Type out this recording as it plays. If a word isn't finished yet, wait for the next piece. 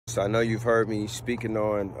So I know you've heard me speaking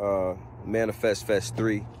on Manifest Fest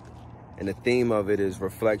 3, and the theme of it is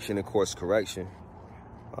reflection and course correction.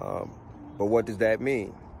 But what does that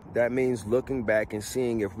mean? That means looking back and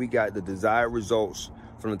seeing if we got the desired results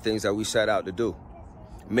from the things that we set out to do.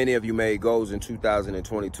 Many of you made goals in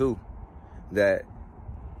 2022 that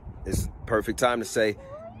is perfect time to say,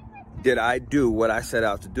 did I do what I set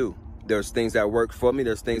out to do? There's things that worked for me.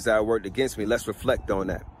 There's things that worked against me. Let's reflect on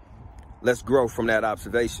that. Let's grow from that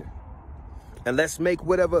observation. And let's make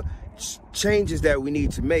whatever changes that we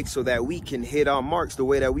need to make so that we can hit our marks the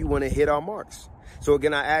way that we want to hit our marks. So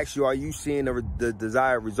again, I ask you, are you seeing the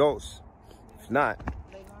desired results? If not,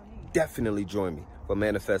 definitely join me for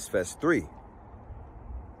Manifest Fest 3,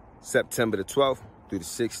 September the 12th through the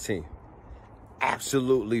 16th.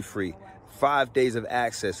 Absolutely free. 5 days of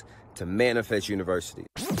access to Manifest University.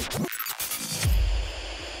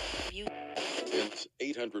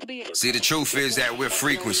 See, the truth is that we're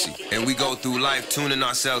frequency, and we go through life tuning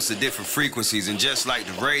ourselves to different frequencies. And just like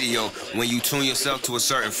the radio, when you tune yourself to a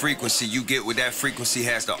certain frequency, you get what that frequency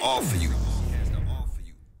has to offer you.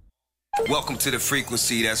 Welcome to the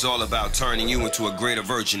frequency that's all about turning you into a greater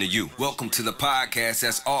version of you. Welcome to the podcast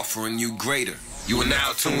that's offering you greater. You are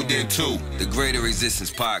now tuned into the Greater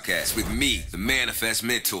Existence Podcast with me, the Manifest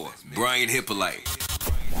Mentor, Brian Hyppolite.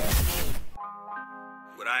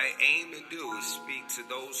 What I aim to do is speak to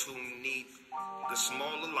those who need the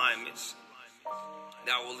small alignments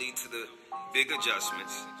that will lead to the big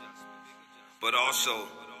adjustments, but also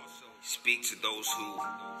speak to those who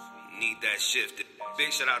need that shift.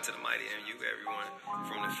 Big shout out to the mighty and you, everyone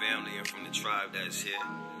from the family and from the tribe that's here.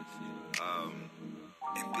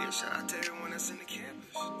 And big shout out to everyone that's in the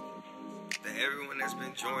campus, to everyone that's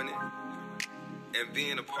been joining and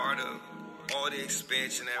being a part of all the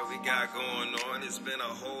expansion that we got going on. It's been a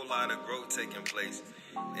whole lot of growth taking place,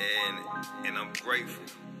 and I'm grateful.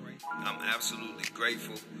 I'm absolutely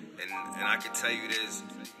grateful, and I can tell you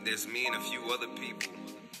there's me and a few other people,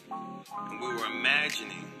 and we were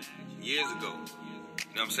imagining years ago.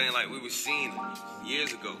 You know what I'm saying? Like, we were seeing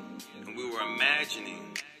years ago, and we were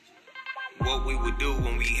imagining what we would do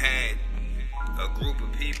when we had a group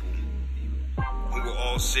of people who were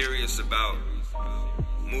all serious about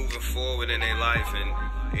moving forward in their life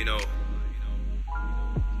and, you know,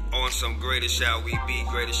 on some greater shall we be,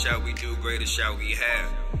 greater shall we do, greater shall we have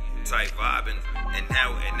type vibe. And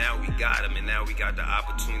now we got them, and now we got the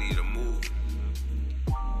opportunity to move.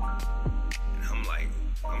 And I'm like,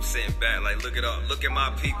 I'm sitting back like, look at my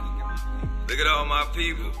people. Look at all my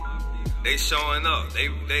people. They showing up. They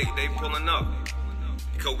pulling up.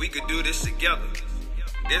 Because we could do this together.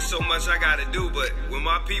 There's so much I gotta do, but when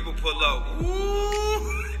my people pull up,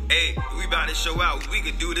 woo, hey, we about to show out. We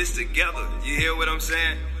could do this together. You hear what I'm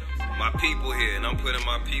saying? My people here, and I'm putting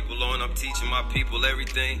my people on. I'm teaching my people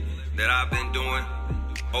everything that I've been doing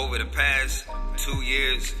over the past 2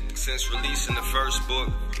 years since releasing the first book,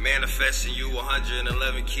 Manifesting You,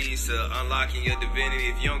 111 Keys to Unlocking Your Divinity.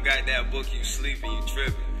 If you don't got that book, you sleeping, you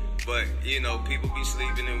tripping. But, you know, people be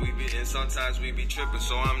sleeping and sometimes we be tripping,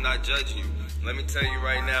 so I'm not judging you. Let me tell you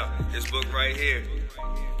right now, this book right here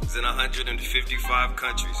is in 155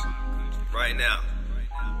 countries right now,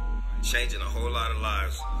 changing a whole lot of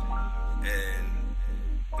lives.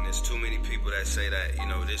 And there's too many people that say that, you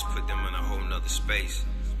know, this put them in a whole nother space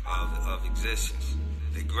of existence.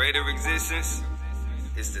 The greater existence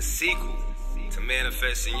is the sequel to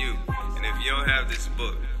Manifesting You. And if you don't have this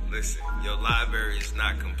book, listen, your library is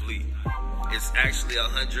not complete. It's actually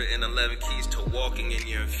 111 keys to walking in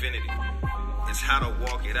your infinity. It's how to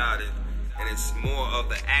walk it out, and it's more of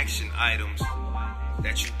the action items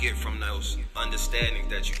that you get from those understandings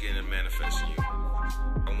that you get in Manifesting You.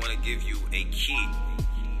 I want to give you a key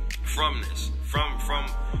from this, from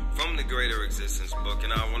the Greater Existence book,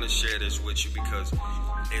 and I want to share this with you because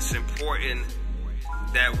it's important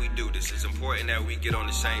that we do this. It's important that we get on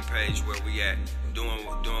the same page where we at, doing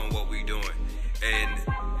what we doing.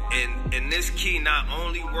 And this key not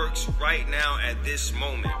only works right now at this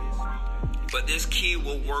moment, but this key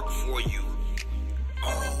will work for you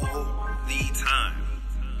all the time.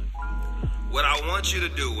 What I want you to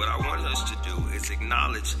do, what I want us to do is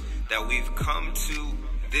acknowledge that we've come to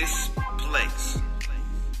this place,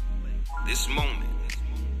 this moment,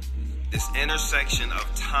 this intersection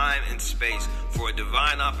of time and space for a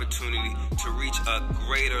divine opportunity to reach a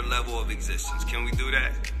greater level of existence. Can we do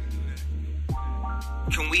that?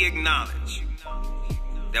 Can we acknowledge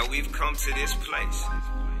that we've come to this place,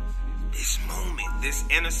 this moment, this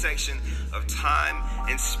intersection of time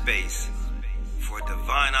and space for a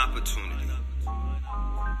divine opportunity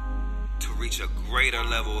to reach a greater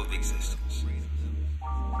level of existence?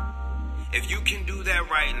 If you can do that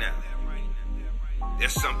right now,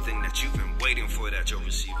 there's something that you've been waiting for that you'll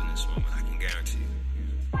receive in this moment. I can guarantee you.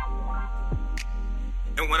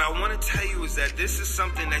 And what I want to tell you is that this is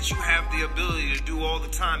something that you have the ability to do all the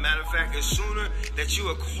time. Matter of fact, the sooner that you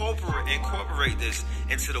incorporate this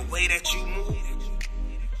into the way that you move,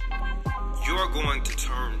 you're going to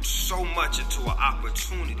turn so much into an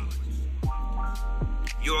opportunity.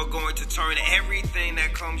 You're going to turn everything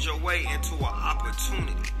that comes your way into an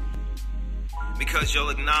opportunity. Because you'll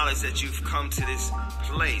acknowledge that you've come to this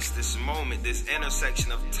place, this moment, this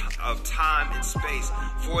intersection of time and space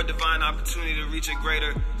for a divine opportunity to reach a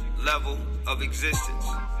greater level of existence.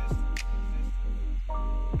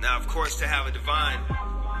 Now, of course, to have a divine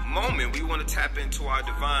moment, we want to tap into our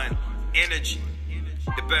divine energy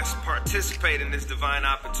to best participate in this divine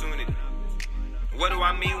opportunity. What do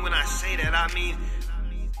I mean when I say that? I mean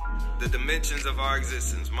the dimensions of our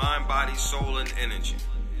existence: mind, body, soul, and energy.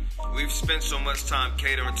 We've spent so much time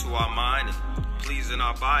catering to our mind and pleasing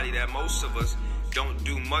our body that most of us don't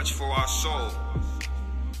do much for our soul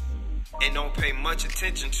and don't pay much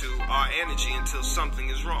attention to our energy until something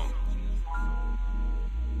is wrong.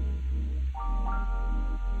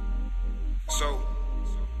 So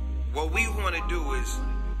what we want to do is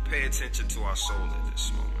pay attention to our soul at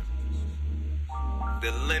this moment.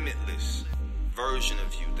 The limitless version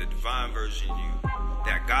of you, the divine version of you,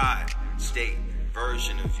 that God state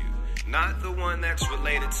version of you. Not the one that's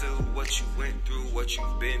related to what you went through, what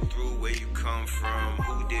you've been through, where you come from,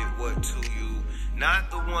 who did what to you. Not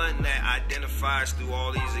the one that identifies through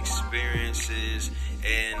all these experiences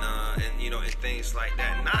and things like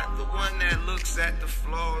that. Not the one that looks at the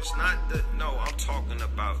flaws. No, I'm talking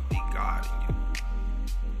about the God in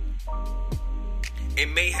you. It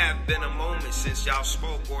may have been a moment since y'all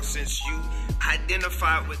spoke or since you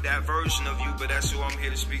identified with that version of you, but that's who I'm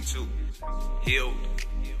here to speak to. Healed,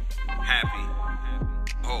 happy,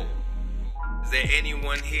 whole. Is there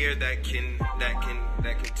anyone here that can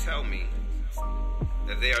tell me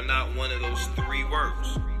that they are not one of those three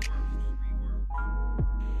words?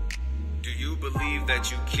 Do you believe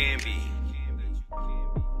that you can be?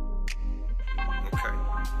 Okay.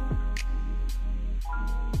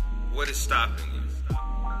 What is stopping you?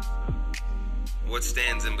 What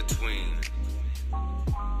stands in between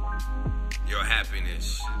your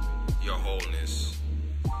happiness, your wholeness,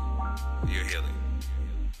 your healing?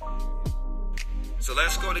 So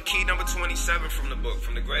let's go to key number 27 from the book,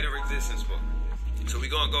 from the Greater Existence book. So we're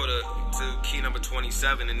going to go to key number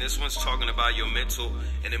 27, and this one's talking about your mental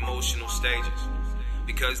and emotional stages.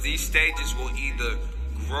 Because these stages will either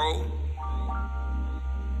grow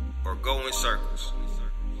or go in circles.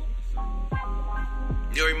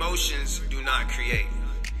 Your emotions do not create.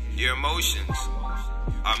 Your emotions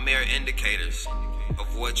are mere indicators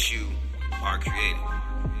of what you are creating.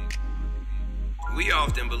 We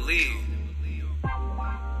often believe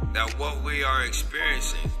that what we are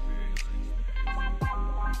experiencing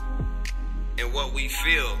and what we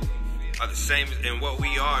feel are the same, and what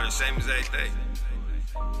we are the same exact thing.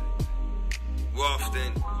 We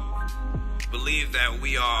often believe that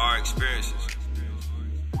we are our experiences,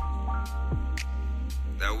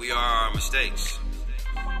 that we are our mistakes,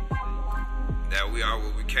 that we are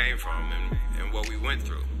where we came from and what we went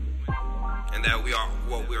through, and that we are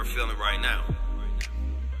what we're feeling right now.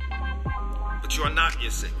 But you are not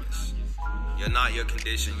your sickness. You're not your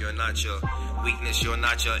condition. You're not your weakness. You're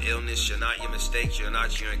not your illness. You're not your mistakes. You're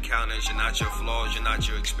not your encounters. You're not your flaws. You're not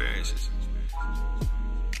your experiences.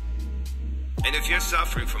 And if you're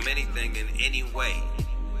suffering from anything in any way,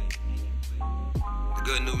 the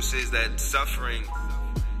good news is that suffering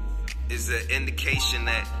is an indication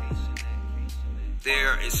that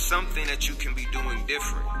there is something that you can be doing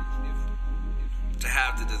different to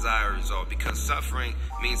have the desired result. Because suffering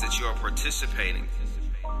means that you are participating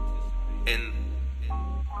in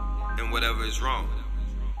whatever is wrong.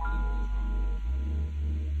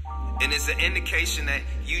 And it's an indication that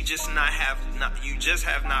you just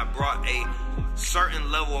have not brought a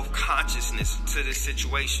certain level of consciousness to this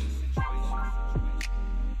situation.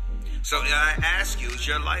 So I ask you, is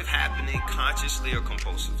your life happening consciously or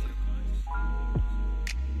compulsively?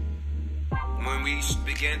 When we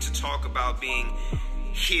begin to talk about being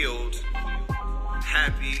healed,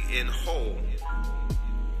 happy, and whole,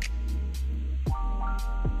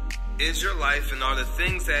 is your life and are the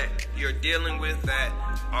things that you're dealing with that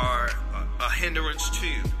are a hindrance to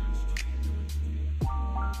you?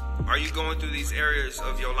 Are you going through these areas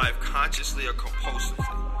of your life consciously or compulsively?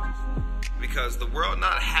 Because the world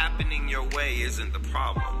not happening your way isn't the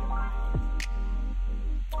problem.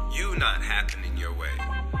 You not happening your way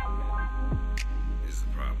is the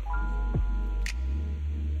problem.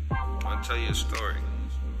 want to tell you a story.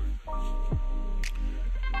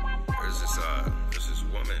 There's this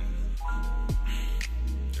woman.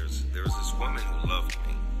 There was this woman who loved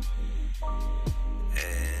me,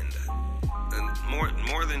 and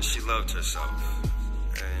more than she loved herself,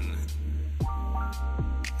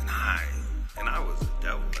 and I was a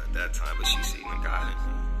devil at that time, but she seen a God in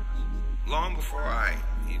me long before I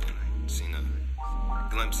even seen a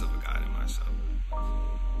glimpse of a God in myself.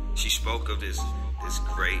 She spoke of this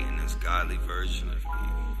great and this godly version of me,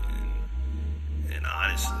 and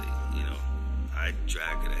honestly, I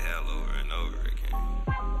dragged her to hell over and over again.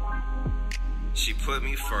 She put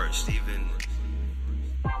me first, even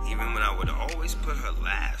when I would always put her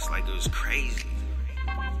last, like it was crazy.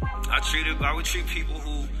 I would treat people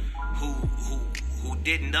who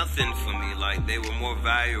did nothing for me like they were more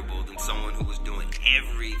valuable than someone who was doing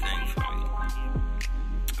everything for me.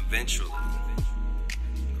 Eventually,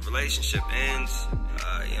 the relationship ends.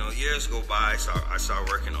 Years go by. I start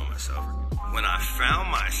working on myself. When I found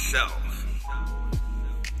myself,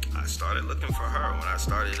 I started looking for her. When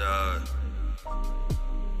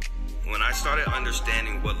I started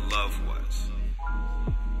understanding what love was,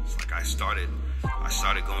 it's like I started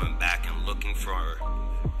going back and looking for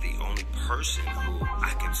the only person who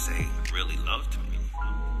I could say really loved me,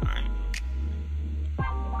 right?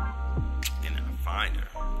 And I find her,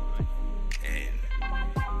 and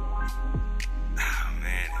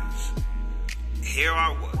here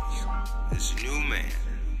I was, this new man,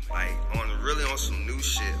 like on some new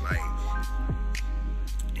shit, like,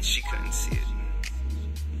 and she couldn't see it.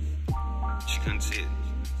 She couldn't see it.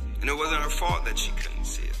 And it wasn't her fault that she couldn't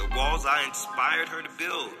see it. The walls I inspired her to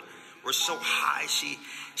build were so high she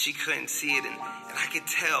couldn't see it, and I could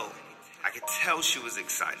tell she was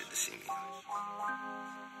excited to see me.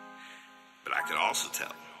 But I could also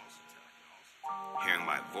tell, hearing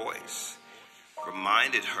my voice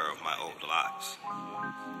reminded her of my old lives.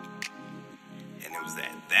 And it was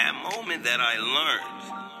at that moment that I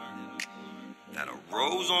learned that a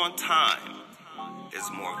rose on time is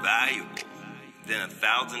more valuable than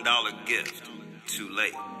 $1,000 gift too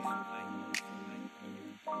late.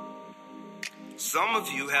 Some of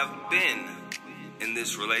you have been in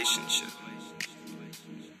this relationship.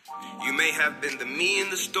 You may have been the me in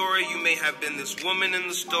the story, you may have been this woman in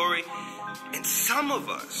the story, and some of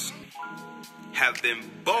us have been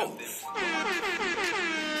both.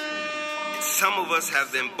 And some of us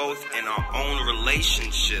have been both in our own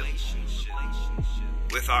relationship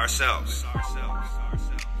with ourselves.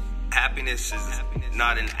 Happiness is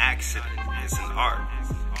not an accident, it's an art.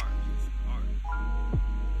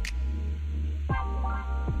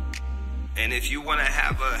 And if you want to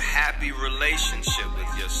have a happy relationship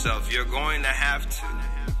with yourself, you're going to have to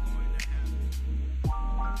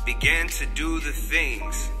begin to do the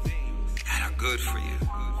things that are good for you.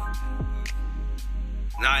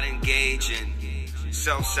 Not engage in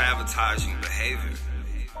self-sabotaging behavior.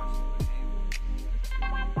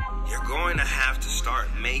 You're going to have to start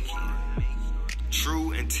making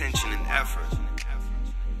true intention and effort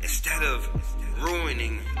instead of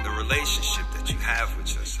ruining the relationship that you have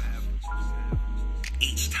with yourself.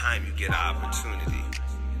 Each time you get an opportunity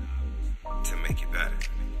to make it better.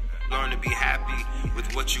 Learn to be happy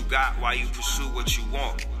with what you got while you pursue what you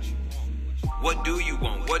want. What do you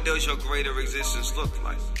want? What does your greater existence look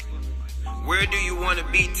like? Where do you want to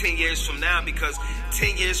be 10 years from now? Because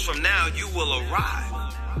 10 years from now, you will arrive.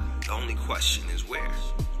 The only question is where.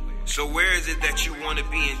 So where is it that you want to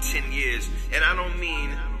be in 10 years? And I don't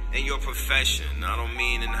mean in your profession. I don't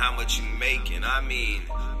mean in how much you make. And I mean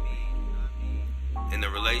in the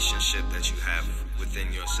relationship that you have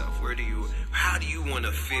within yourself. How do you want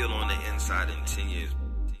to feel on the inside in 10 years?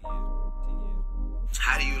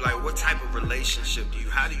 What type of relationship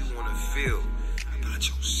how do you want to feel about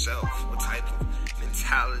yourself? What type of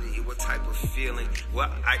mentality, what type of feeling,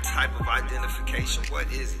 what type of identification, what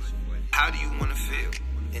is it? How do you want to feel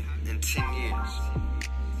in 10 years?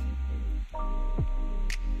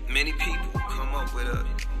 Many people come up with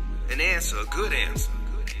an answer, a good answer.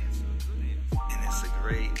 And it's a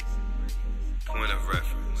great point of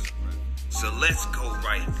reference. So let's go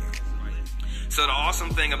right there. So the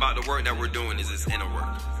awesome thing about the work that we're doing is it's inner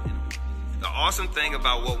work. The awesome thing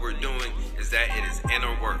about what we're doing is that it is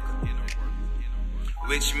inner work.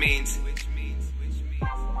 Which means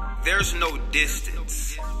there's no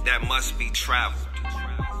distance that must be traveled.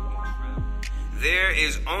 There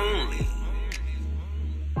is only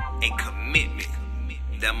a commitment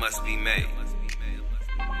that must be made.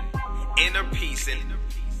 Inner peace and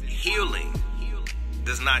healing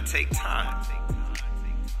does not take time.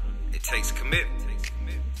 It takes commitment.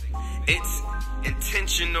 It's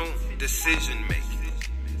intentional decision making.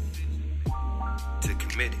 to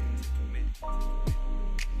committed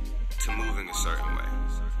to moving a certain way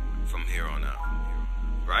from here on out.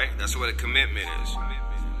 Right? That's what a commitment is.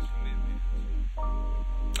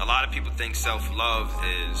 A lot of people think self-love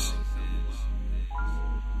is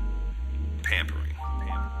pampering.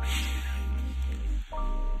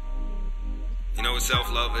 You know what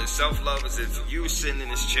self-love is? Self-love is if you sitting in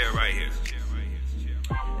this chair right here,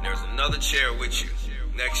 and there's another chair with you,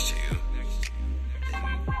 next to you,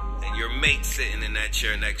 and your mate sitting in that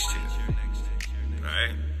chair next to you.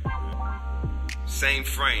 Alright? Same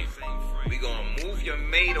frame. We gonna move your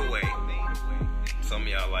mate away. Some of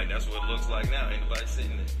y'all like, that's what it looks like now. Ain't nobody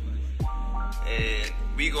sitting there. And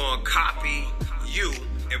we gonna copy you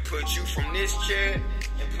and put you from this chair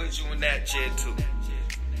and put you in that chair too.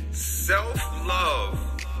 Self-love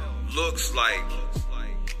looks like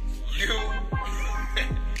you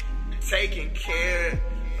taking care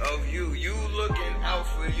of you. You looking out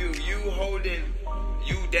for you. You holding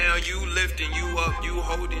you down. You lifting you up. You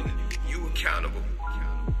holding you accountable.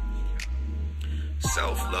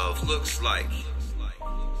 Self-love looks like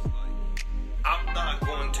I'm not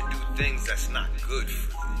going to do things that's not good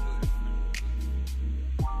for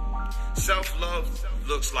you. Self-love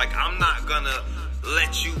looks like I'm not gonna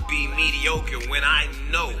let you be mediocre when I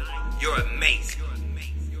know you're amazing.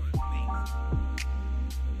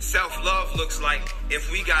 Self-love looks like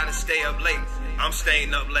if we gotta stay up late, I'm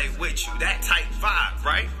staying up late with you. That type vibe,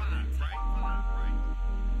 right?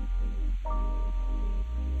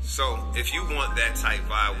 So, if you want that type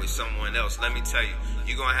vibe with someone else, let me tell you,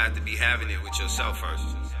 you're gonna have to be having it with yourself first.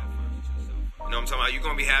 You know what I'm talking about? You're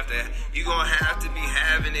gonna have to be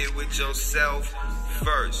having it with yourself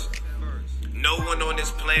first. No one on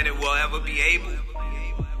this planet will ever be able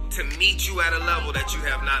to meet you at a level that you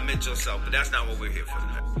have not met yourself. But that's not what we're here for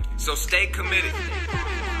tonight. So stay committed.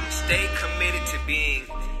 Stay committed to being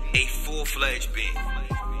a full-fledged being.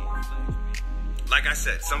 Like I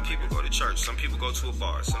said, some people go to church, some people go to a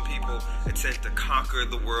bar, some people attempt to conquer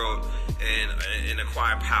the world and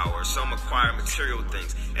acquire power, some acquire material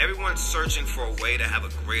things. Everyone's searching for a way to have a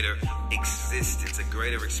greater existence, a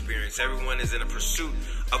greater experience. Everyone is in a pursuit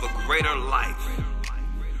of a greater life.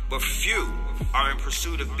 But few are in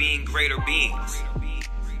pursuit of being greater beings.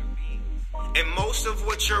 And most of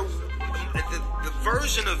what the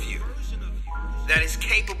version of you that is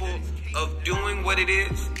capable of doing what it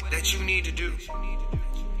is that you need to do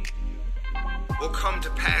will come to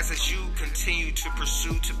pass as you continue to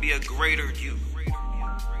pursue to be a greater you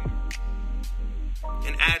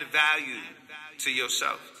and add value to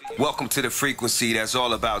yourself. Welcome to the frequency that's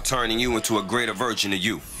all about turning you into a greater version of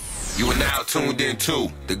you. You are now tuned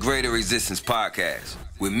into the Greater Existence Podcast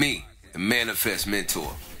with me, the Manifest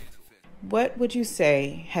Mentor. What would you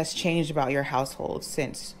say has changed about your household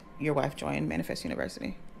since your wife joined Manifest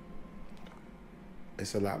University?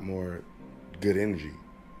 It's a lot more good energy,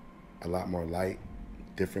 a lot more light,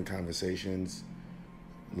 different conversations,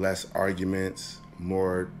 less arguments,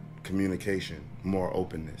 more communication, more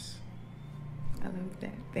openness. I love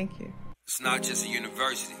that. Thank you. It's not just a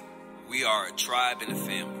university. We are a tribe and a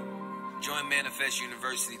family. Join Manifest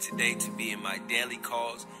University today to be in my daily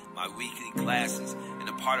calls, my weekly classes, and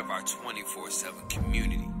a part of our 24/7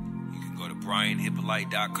 community. You can go to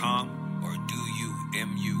brianhyppolite.com or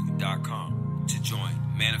doyoumu.com to join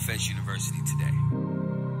Manifest University today.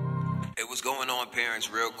 Hey, what's going on,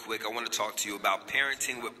 parents? Real quick, I want to talk to you about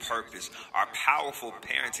Parenting with Purpose, our powerful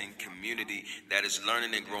parenting community that is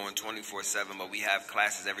learning and growing 24/7, but we have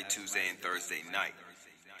classes every Tuesday and Thursday night.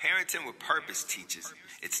 Parenting with Purpose teaches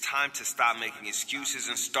it's time to stop making excuses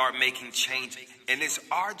and start making change. And it's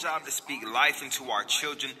our job to speak life into our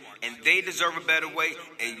children, and they deserve a better way,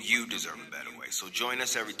 and you deserve a better way. So join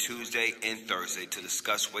us every Tuesday and Thursday to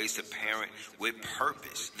discuss ways to parent with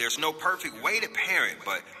purpose. There's no perfect way to parent,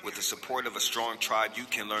 but with the support of a strong tribe, you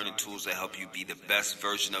can learn the tools that help you be the best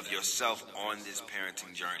version of yourself on this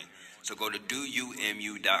parenting journey. So go to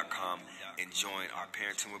doyoumu.com and join our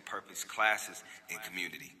Parenting with Purpose classes and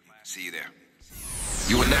community. See you there.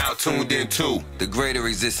 You are now tuned into the Greater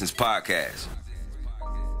Existence Podcast.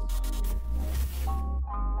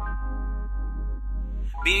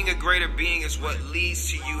 Being a greater being is what leads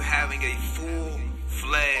to you having a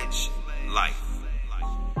full-fledged life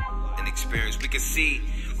and experience. We can see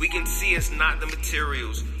it's not the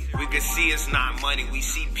materials. We can see it's not money. We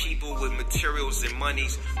see people with materials and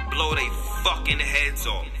monies blow their fucking heads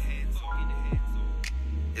off.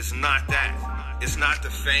 It's not that. It's not the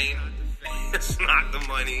fame. It's not the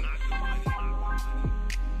money.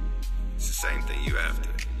 It's the same thing you after.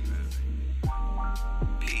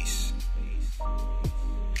 Peace.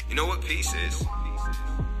 You know what peace is?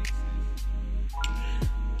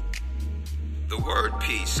 The word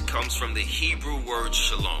peace comes from the Hebrew word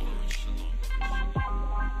shalom.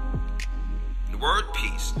 The word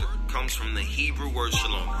peace comes from the Hebrew word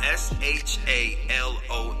shalom. S-H-A-L-O-M.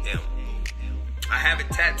 I have it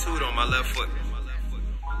tattooed on my left foot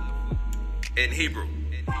in Hebrew.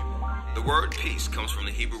 The word peace comes from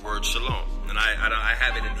the Hebrew word shalom. And I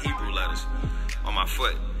have it in Hebrew letters on my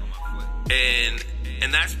foot.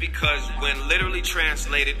 And that's because when literally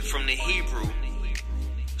translated from the Hebrew,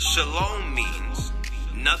 shalom means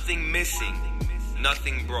nothing missing,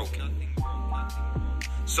 nothing broken.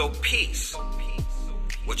 So peace,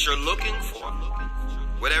 what you're looking for,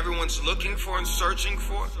 what everyone's looking for and searching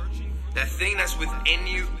for, that thing that's within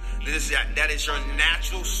you, that is your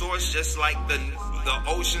natural source, just like the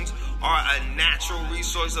oceans are a natural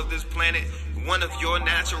resource of this planet. One of your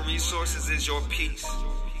natural resources is your peace.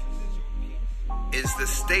 Is the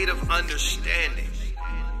state of understanding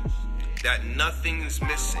that nothing's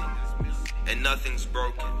missing and nothing's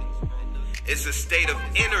broken. It's a state of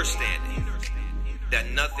understanding that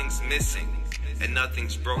nothing's missing and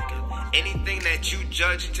nothing's broken. Anything that you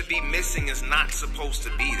judge to be missing is not supposed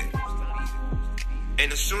to be there.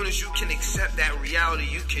 And as soon as you can accept that reality,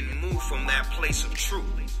 you can move from that place of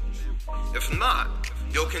truth. If not,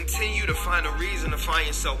 you'll continue to find a reason to find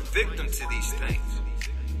yourself victim to these things.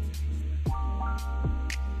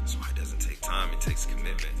 That's why it doesn't take time, it takes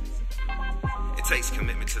commitment. It takes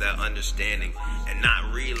commitment to that understanding and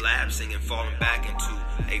not relapsing and falling back into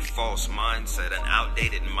a false mindset, an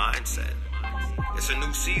outdated mindset. It's a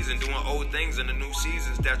new season. Doing old things in a new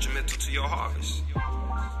season is detrimental to your harvest.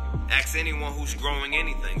 Ask anyone who's growing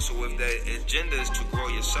anything. So if the agenda is to grow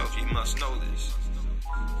yourself, you must know this.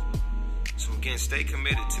 So again, stay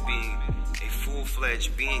committed to being a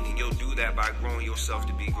full-fledged being, and you'll do that by growing yourself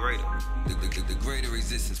to be greater. The Greater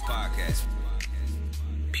Resistance Podcast.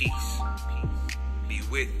 Peace be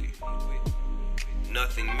with you.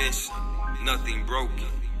 Nothing missing, nothing broken.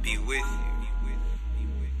 Be with you.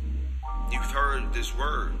 You've heard this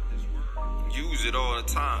word. Use it all the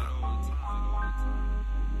time.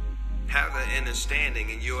 Have an understanding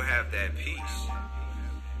and you'll have that peace.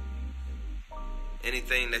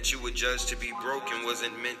 Anything that you would judge to be broken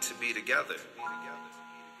wasn't meant to be together.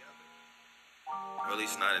 Or at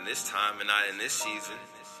least not in this time and not in this season.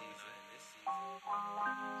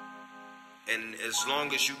 And as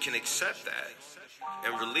long as you can accept that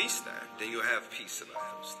and release that, then you'll have peace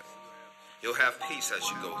about those things. You'll have peace as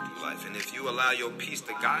you go through life. And if you allow your peace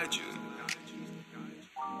to guide you,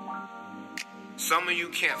 some of you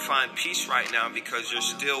can't find peace right now because you're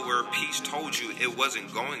still where peace told you it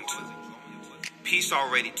wasn't going to. Peace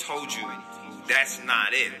already told you that's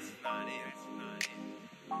not it.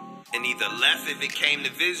 And either left if it came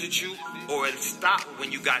to visit you, or it stopped when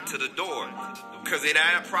you got to the door. Because it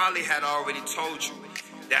probably had already told you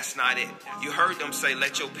that's not it. You heard them say,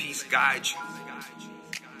 let your peace guide you.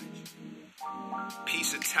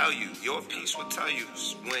 Peace will tell you, your peace will tell you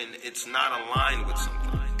when it's not aligned with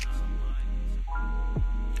something.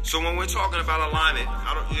 So when we're talking about alignment,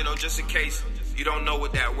 just in case you don't know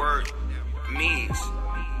what that word means,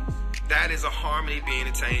 that is a harmony being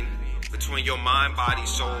attained between your mind, body,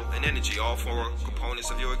 soul, and energy, all four components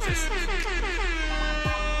of your existence.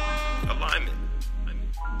 Alignment.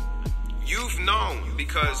 You've known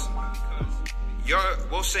because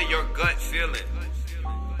we'll say your gut feeling,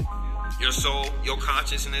 your soul, your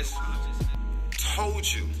consciousness told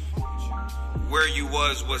you where you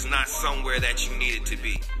was not somewhere that you needed to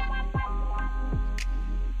be.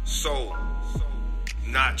 Soul,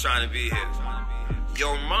 not trying to be here.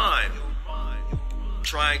 Your mind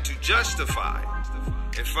trying to justify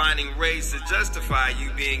and finding ways to justify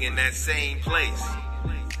you being in that same place.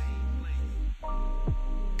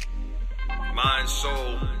 Mind,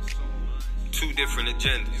 soul, two different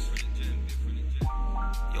agendas.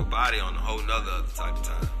 Your body on a whole nother other type of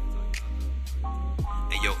time.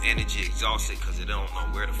 And your energy exhausted because it don't know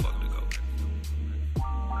where the fuck to go.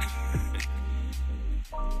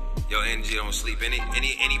 Your energy don't sleep.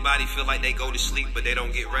 Anybody feel like they go to sleep but they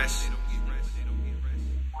don't get rest?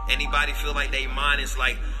 Anybody feel like their mind is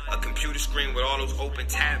like a computer screen with all those open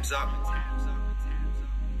tabs up?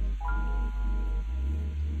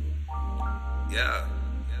 Yeah.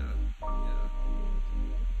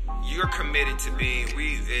 You're committed to being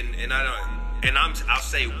I'll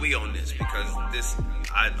say we on this because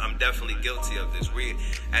I'm definitely guilty of this. We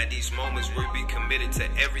at these moments we'll be committed to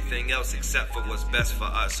everything else except for what's best for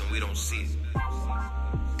us, and we don't see it.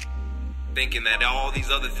 Thinking that all these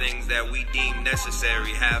other things that we deem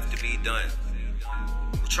necessary have to be done.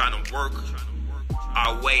 We're trying to work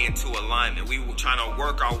our way into alignment. We were trying to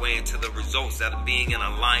work our way into the results that being in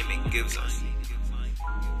alignment gives us.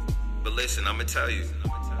 But listen, I'm gonna tell you,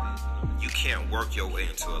 you can't work your way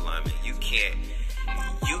into alignment. You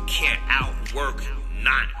can't outwork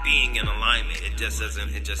not being in alignment. It just doesn't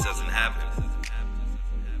happen.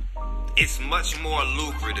 It's much more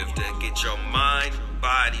lucrative to get your mind,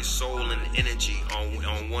 body, soul, and energy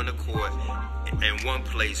on one accord, in one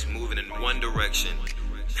place, moving in one direction,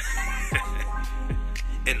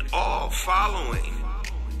 and all following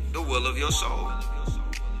the will of your soul.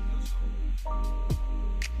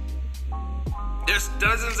 There's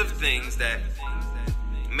dozens of things that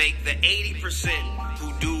make the 80%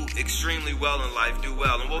 who do extremely well in life do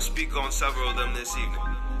well, and we'll speak on several of them this evening.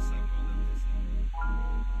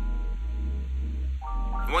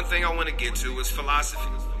 One thing I want to get to is philosophy,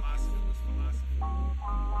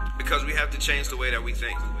 because we have to change the way that we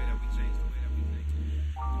think.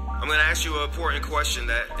 I'm going to ask you an important question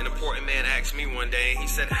that an important man asked me one day. He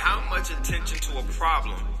said, how much attention to a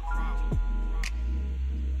problem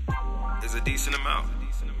is a decent amount?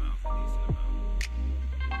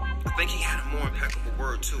 I think he had a more impeccable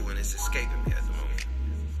word too, and it's escaping me at the moment.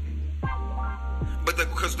 But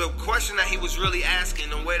because the question that he was really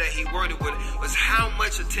asking, the way that he worded it, was how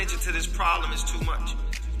much attention to this problem is too much?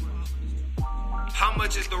 How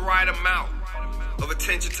much is the right amount of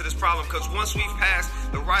attention to this problem? Because once we've passed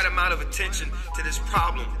the right amount of attention to this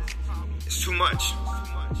problem, it's too much.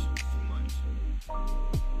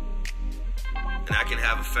 And that can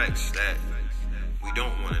have effects that we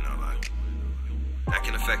don't want in our life. That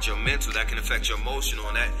can affect your mental, that can affect your emotional,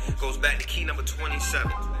 and that goes back to key number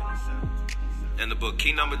 27 in the book.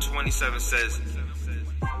 Key number 27 says,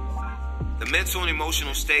 the mental and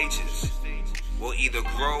emotional stages will either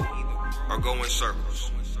grow or go in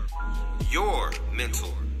circles. Your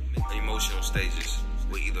mental and emotional stages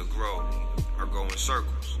will either grow or go in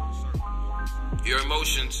circles. Your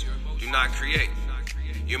emotions do not create.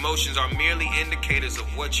 Your emotions are merely indicators of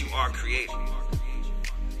what you are creating.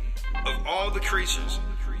 Of all the creatures,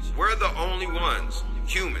 we're the only ones,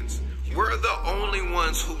 humans, we're the only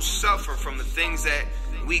ones who suffer from the things that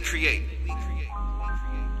we create.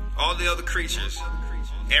 All the other creatures,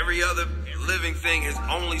 every other living thing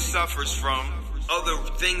only suffers from other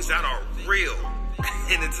things that are real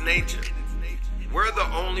in its nature. We're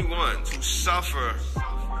the only ones who suffer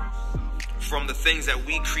from the things that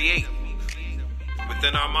we create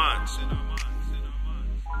within our minds.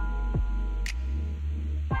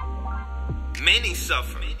 Many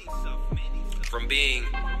suffer from being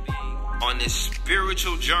on this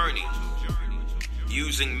spiritual journey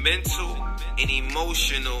using mental and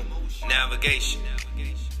emotional navigation.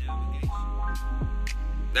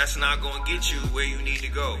 That's not going to get you where you need to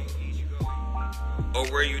go or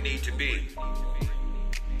where you need to be.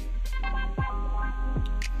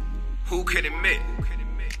 Who can admit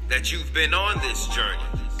that you've been on this journey?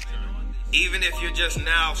 Even if you're just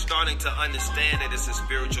now starting to understand that it's a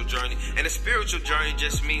spiritual journey. And a spiritual journey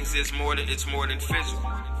just means it's more than physical.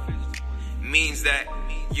 It means that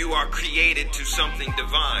you are created to something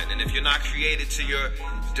divine. And if you're not created to your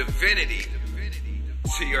divinity,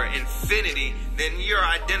 to your infinity, then you're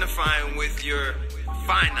identifying with your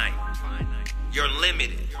finite, your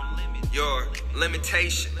limited, your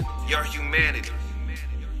limitation, your humanity.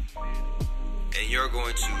 And you're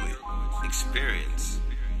going to experience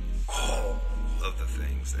all of the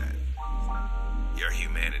things that your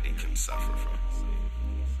humanity can suffer from.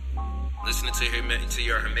 Listening to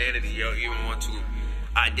your humanity, you even want to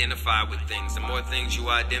identify with things. The more things you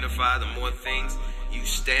identify, the more things you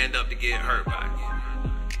stand up to get hurt by.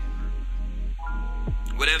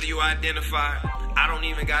 Whatever you identify, I don't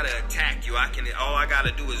even gotta attack you. All I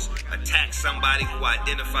gotta do is attack somebody who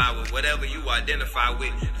identify with whatever you identify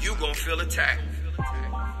with. You gonna feel attacked.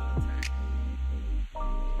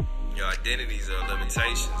 Your identities are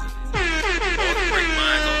limitations. All the great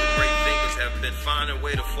minds, all the great thinkers have been finding a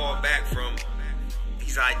way to fall back from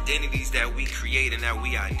these identities that we create and that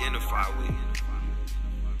we identify with,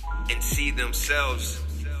 and see themselves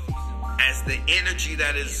as the energy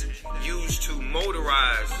that is used to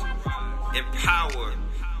motorize, empower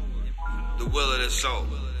the will of the soul,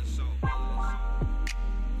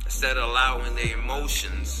 instead of allowing their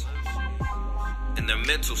emotions and their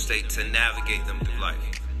mental state to navigate them through life.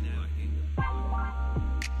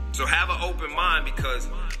 So have an open mind, because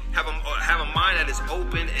have a mind that is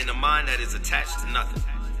open and a mind that is attached to nothing.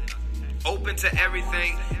 Open to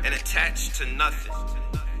everything and attached to nothing.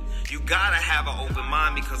 You gotta have an open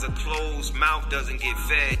mind, because a closed mouth doesn't get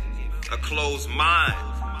fed. A closed mind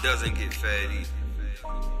doesn't get fed either.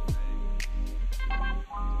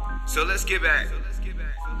 So let's get back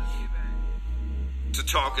to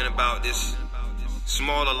talking about this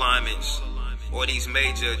small alignments or these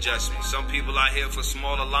major adjustments. Some people are here for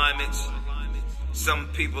small alignments. Some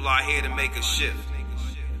people are here to make a shift.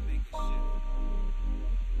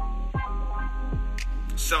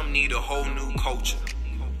 Some need a whole new culture.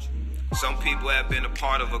 Some people have been a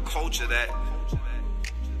part of a culture that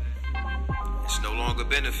it's no longer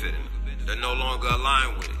benefiting. They're no longer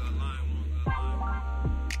aligned with it.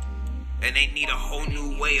 And they need a whole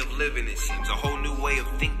new way of living, it seems, a whole new way of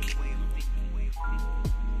thinking.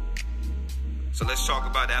 So let's talk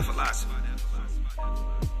about that philosophy.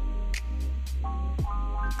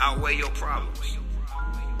 Outweigh your problems.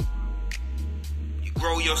 You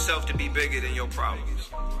grow yourself to be bigger than your problems.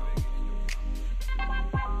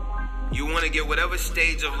 You want to get whatever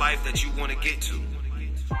stage of life that you want to get to.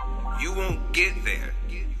 You won't get there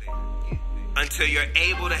until you're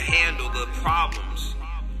able to handle the problems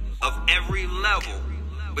of every level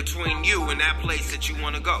between you and that place that you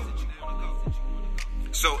want to go.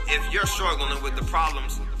 So if you're struggling with the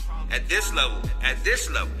problems at this level,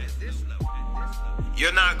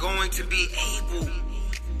 you're not going to be able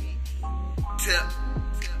to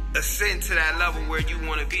ascend to that level where you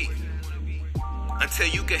want to be until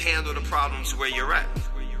you can handle the problems where you're at.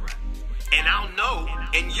 And I'll know,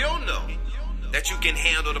 and you'll know, that you can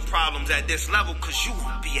handle the problems at this level because you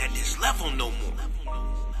won't be at this level no more.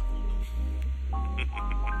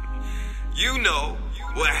 You know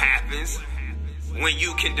what happens when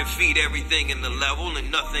you can defeat everything in the level and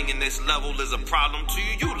nothing in this level is a problem to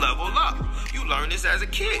you. You level up. You learned this as a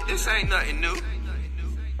kid. This ain't nothing new.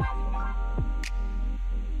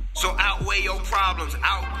 So outweigh your problems.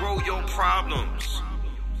 Outgrow your problems.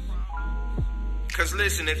 Because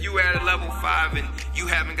listen, if you at a level 5 and you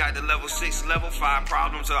haven't got the level 6, level 5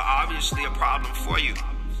 problems are obviously a problem for you.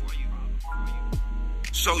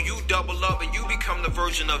 So you double up and you become the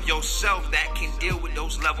version of yourself that can deal with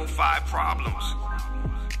those level 5 problems.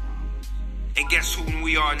 And guess who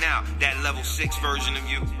we are now? That level 6 version of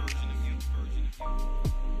you.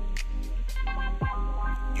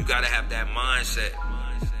 You gotta have that mindset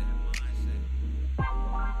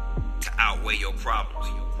to outweigh your problems.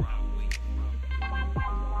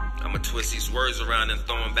 I'm gonna twist these words around and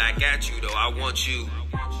throw them back at you, though. I want you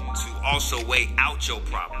to also weigh out your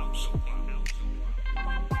problems.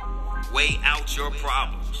 Weigh out your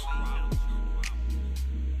problems.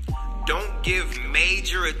 Don't give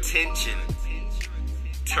major attention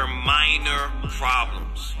to minor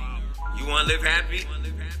problems. You want to live happy?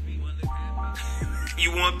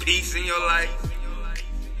 You want peace in your life?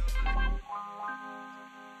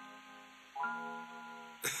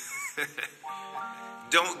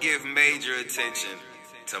 Don't give major attention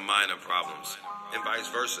to minor problems, and vice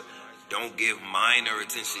versa. Don't give minor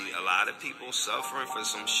attention. A lot of people suffering for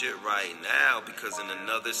some shit right now because in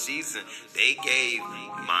another season, they gave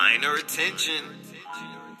minor attention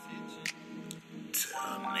to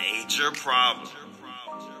a major problem,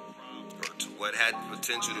 or to what had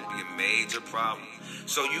potential to be a major problem.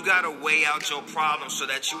 So you got to weigh out your problem so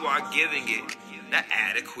that you are giving it the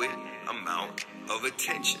adequate amount of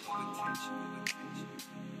attention.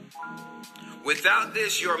 Without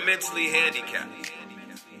this, you're mentally handicapped.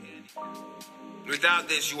 Without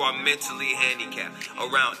this, you are mentally handicapped.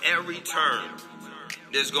 Around every turn,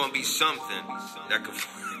 there's going to be something that could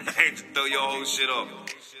throw your whole shit off.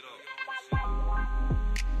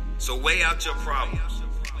 So weigh out your problems.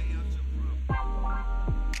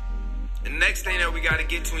 The next thing that we got to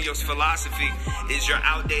get to in your philosophy is your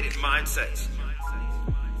outdated mindsets.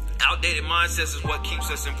 Outdated mindsets is what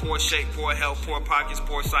keeps us in poor shape, poor health, poor pockets,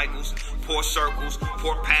 poor cycles, poor circles,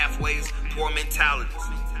 poor pathways, poor mentalities.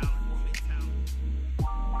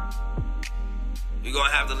 You're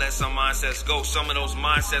going to have to let some mindsets go. Some of those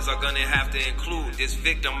mindsets are going to have to include this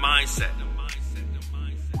victim mindset,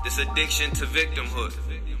 this addiction to victimhood.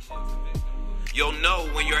 You'll know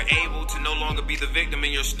when you're able to no longer be the victim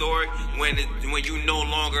in your story, when you no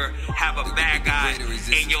longer have a bad guy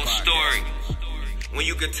in your story. When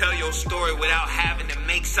you can tell your story without having to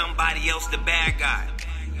make somebody else the bad guy,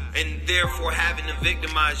 and therefore having to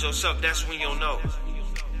victimize yourself, that's when you'll know.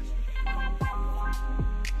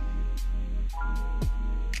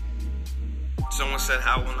 Someone said,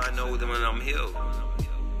 how will I know when I'm healed?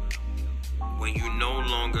 When you no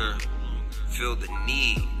longer feel the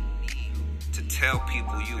need to tell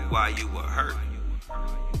people why you were hurt,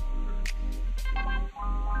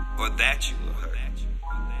 or that you were hurt.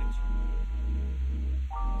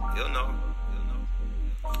 You'll know.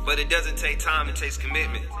 But it doesn't take time, it takes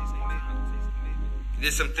commitment.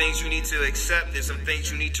 There's some things you need to accept, there's some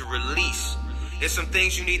things you need to release. There's some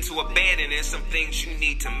things you need to abandon, there's some things you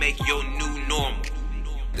need to make your new normal.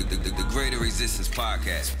 The Greater Resistance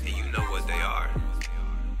Podcast. And you know what they are.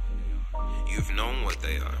 you've known what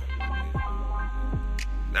they are.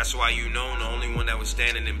 That's why you know the only one that was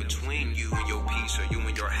standing in between you and your peace or you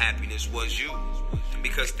and your happiness was you.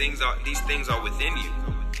 Because these things are within you.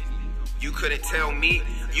 You couldn't tell me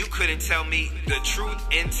the truth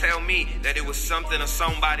and tell me that it was something or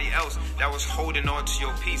somebody else that was holding on to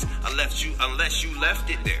your peace unless you left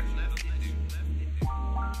it there.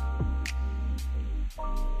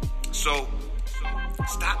 So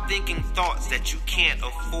stop thinking thoughts that you can't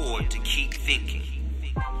afford to keep thinking.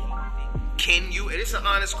 Can you, and it's an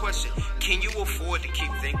honest question, can you afford to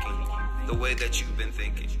keep thinking the way that you've been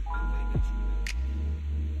thinking?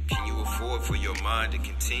 Can you afford for your mind to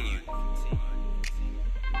continue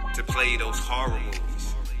to play those horror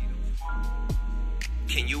movies?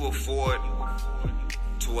 Can you afford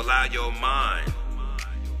to allow your mind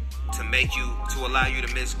to allow you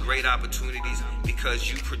to miss great opportunities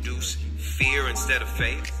because you produce fear instead of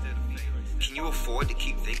faith? Can you afford to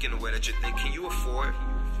keep thinking the way that you're thinking? Can you afford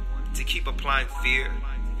to keep applying fear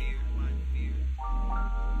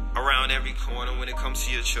around every corner when it comes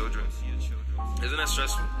to your children? Isn't that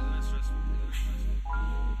stressful?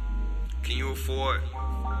 Can you afford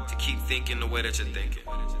to keep thinking the way that you're thinking?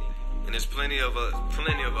 And there's plenty of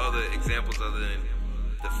other examples other than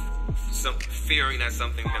some fearing that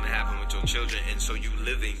something's going to happen with your children, and so you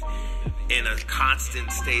living in a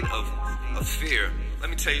constant state of fear. Let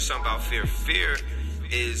me tell you something about fear. Fear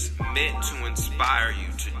is meant to inspire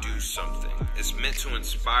you to do something. It's meant to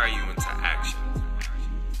inspire you into action.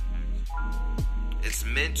 It's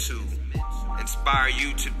meant to inspire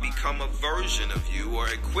you to become a version of you or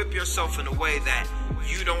equip yourself in a way that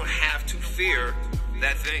you don't have to fear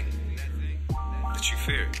that thing that you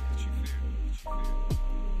fear.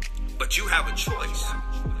 But you have a choice,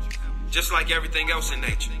 just like everything else in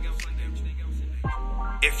nature.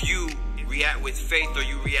 If you react with faith or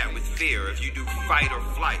you react with fear, if you do fight or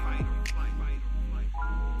flight.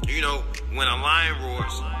 You know, when a lion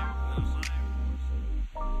roars,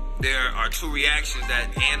 there are two reactions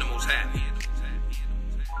that animals have.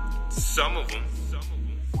 Some of them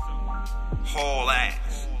haul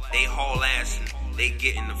ass. They haul ass and they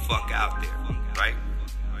getting the fuck out there, right?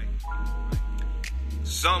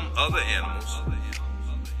 Some other animals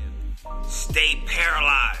stay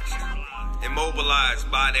paralyzed,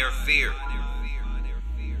 immobilized by their fear.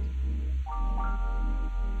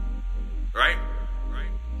 Right?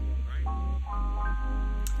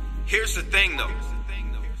 Here's the thing though.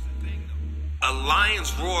 A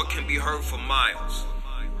lion's roar can be heard for miles.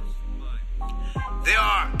 There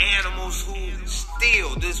are animals who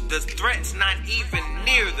still, the threat's not even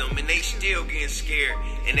near them, and they still getting scared,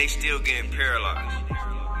 and they still getting paralyzed.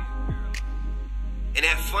 And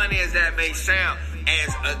as funny as that may sound,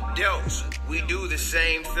 as adults, we do the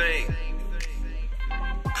same thing.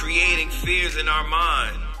 Creating fears in our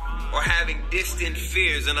mind, or having distant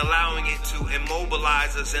fears and allowing it to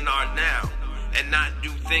immobilize us in our now, and not do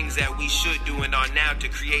things that we should do in our now to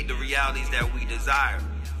create the realities that we desire.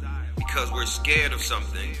 Because we're scared of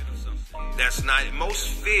something that's not, most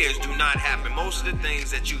fears do not happen. Most of the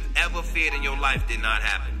things that you've ever feared in your life did not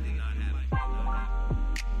happen.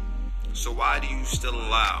 So why do you still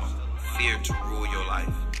allow fear to rule your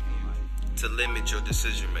life, to limit your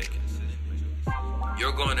decision making?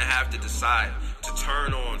 You're going to have to decide to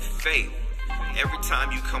turn on faith. Every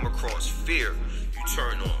time you come across fear, you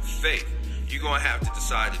turn on faith. You're going to have to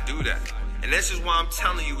decide to do that. And this is why I'm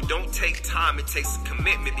telling you, don't take time, it takes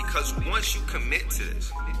commitment, because once you commit to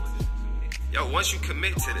this, once you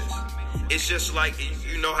commit to this, it's just like,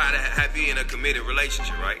 you know how to be in a committed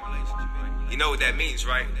relationship, right? You know what that means,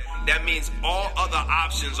 right? That means all other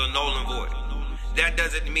options are null and void. That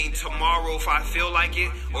doesn't mean tomorrow if I feel like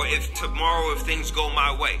it, or if tomorrow if things go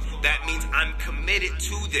my way. That means I'm committed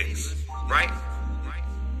to this, right?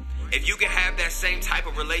 If you can have that same type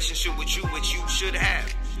of relationship with you, which you should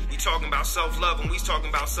have, we talking about self-love and we talking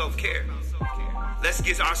about self-care. Let's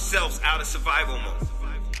get ourselves out of survival mode.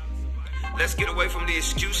 Let's get away from the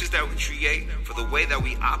excuses that we create for the way that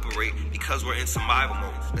we operate because we're in survival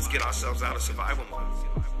mode. Let's get ourselves out of survival mode.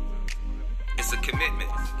 It's a commitment.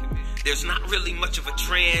 There's not really much of a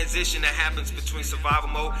transition that happens between survival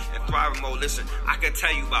mode and thriving mode. Listen, I can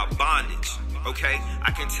tell you about bondage, okay?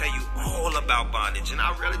 I can tell you all about bondage, and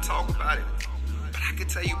I really talk about it. But I can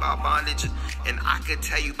tell you about bondage, and I can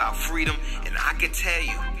tell you about freedom, and I can tell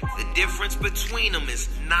you the difference between them is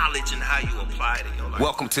knowledge and how you apply it in your life.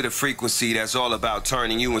 Welcome to the frequency that's all about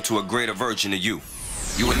turning you into a greater version of you.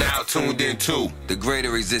 You are now tuned into the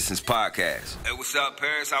Greater Resistance Podcast. Hey, what's up,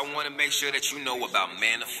 Paris? I want to make sure that you know about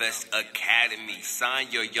Manifest Academy. Sign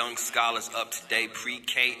your young scholars up today,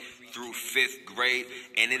 pre-K through 5th grade,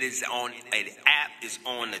 and it is on an app, it's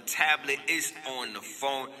on the tablet, it's on the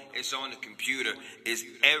phone, it's on the computer. It's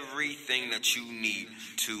everything that you need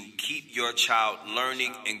to keep your child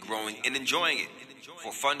learning and growing and enjoying it.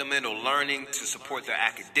 For fundamental learning, to support their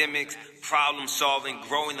academics, problem solving,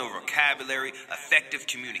 growing their vocabulary, effective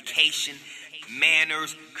communication,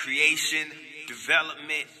 manners, creation,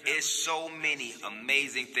 development. Is so many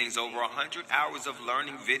amazing things. Over 100 hours of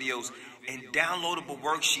learning videos and downloadable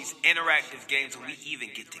worksheets, interactive games, and we even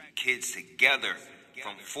get the kids together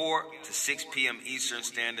from 4 to 6 p.m. Eastern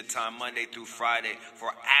Standard Time, Monday through Friday,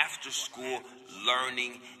 for after-school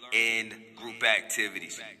learning and group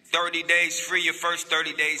activities. 30 days free, your first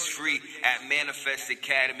 30 days free at Manifest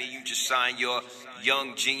Academy. You just sign your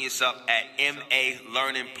young genius up at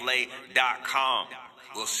malearnandplay.com.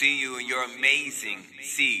 We'll see you in your amazing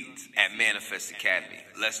seeds at Manifest Academy.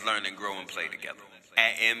 Let's learn and grow and play together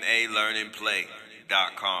at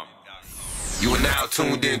malearnandplay.com. You are now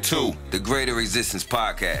tuned into the Greater Resistance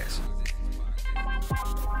Podcast.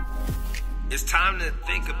 It's time to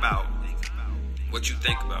think about what you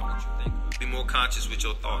think about. Be more conscious with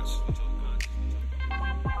your thoughts.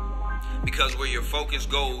 Because where your focus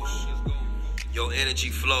goes, your energy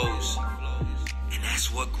flows. And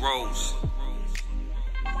that's what grows.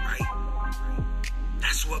 Right?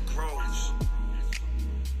 That's what grows.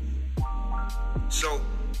 So,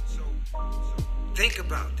 think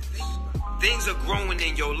about this. Things are growing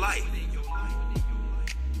in your life.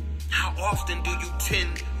 How often do you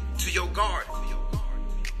tend to your garden?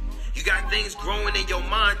 You got things growing in your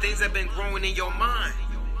mind, things that have been growing in your mind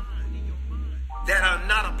that are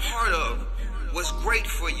not a part of what's great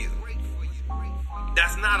for you.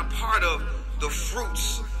 That's not a part of the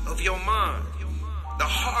fruits of your mind, the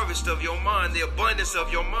harvest of your mind, the abundance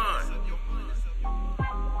of your mind.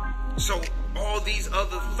 So all these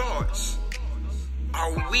other thoughts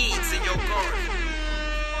are weeds in your garden.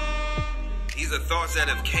 These are thoughts that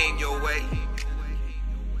have came your way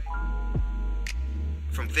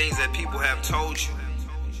from things that people have told you,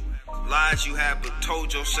 lies you have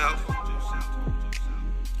told yourself,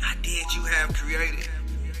 ideas you have created,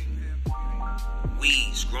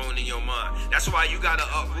 weeds growing in your mind. That's why you gotta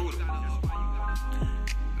uproot them.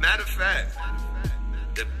 Matter of fact,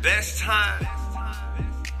 the best time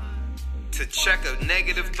to check a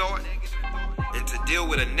negative thought and to deal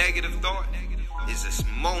with a negative thought is this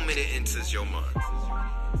moment it enters your mind.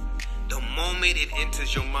 The moment it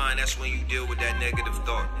enters your mind, that's when you deal with that negative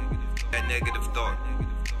thought. That negative thought.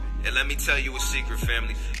 And let me tell you a secret,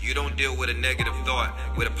 family. You don't deal with a negative thought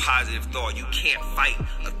with a positive thought. You can't fight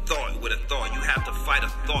a thought with a thought. You have to fight a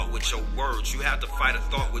thought with your words. You have to fight a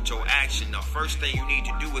thought with your action. The first thing you need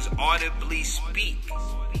to do is audibly speak.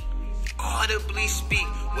 Audibly speak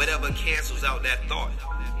whatever cancels out that thought.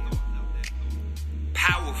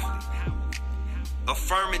 Powerfully.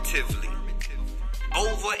 Affirmatively.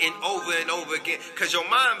 Over and over and over again. Because your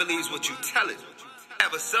mind believes what you tell it. You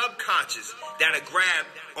have a subconscious that'll grab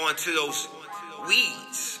onto those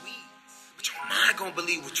weeds. But your mind gonna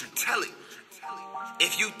believe what you tell it.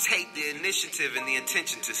 If you take the initiative and the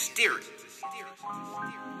intention to steer it.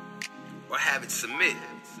 Or have it submit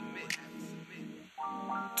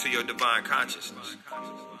to your divine consciousness.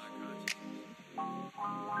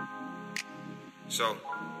 So,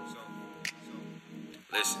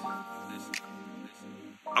 listen.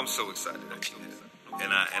 I'm so excited that you're here.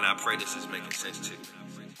 And I pray this is making sense to you.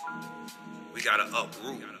 We gotta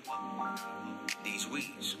uproot these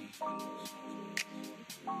weeds.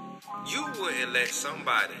 You wouldn't let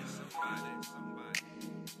somebody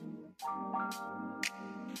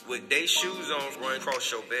with their shoes on run across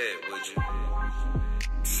your bed, would you?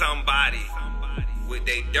 Somebody with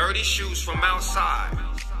their dirty shoes from outside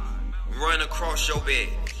run across your bed.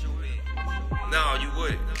 No, you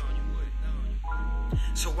wouldn't.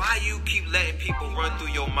 So why you keep letting people run through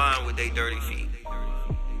your mind with their dirty feet?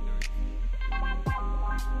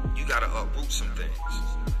 You gotta uproot some things.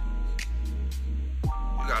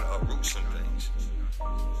 You gotta uproot some things.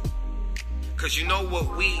 Cause you know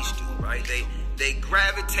what weeds do, right? They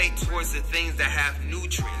gravitate towards the things that have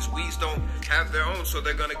nutrients. Weeds don't have their own, so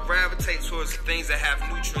they're gonna gravitate towards the things that have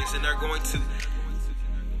nutrients, and they're going to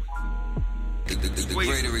The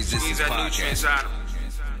Greater Resistance that nutrients out of them.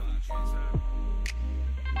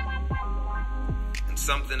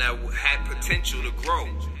 Something that had potential to grow,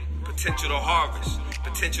 potential to harvest,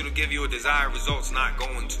 potential to give you a desired results, not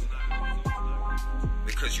going to.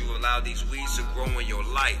 Because you allow these weeds to grow in your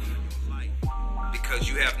life. Because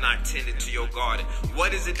you have not tended to your garden.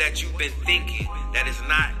 What is it that you've been thinking that is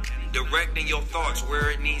not directing your thoughts where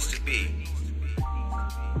it needs to be?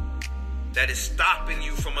 That is stopping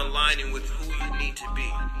you from aligning with who you need to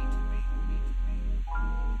be.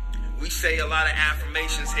 We say a lot of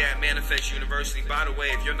affirmations here at Manifest University. By the way,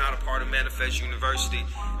 if you're not a part of Manifest University,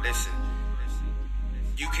 listen,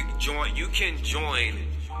 you can join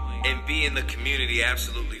and be in the community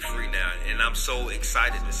absolutely free now. And I'm so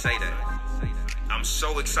excited to say that. I'm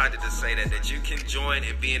so excited to say that you can join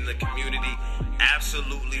and be in the community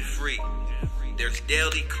absolutely free. There's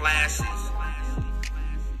daily classes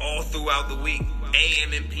all throughout the week,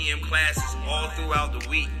 AM and PM classes all throughout the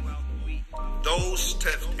week. Those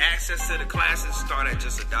access to the classes start at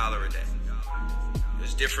just $1 a day.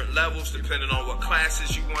 There's different levels depending on what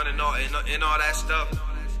classes you want and all that stuff.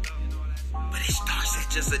 But it starts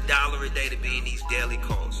at just $1 a day to be in these daily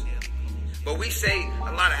calls. But we say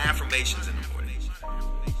a lot of affirmations in the morning.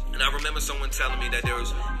 And I remember someone telling me that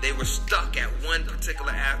they were stuck at one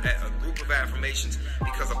particular a group of affirmations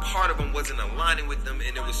because a part of them wasn't aligning with them,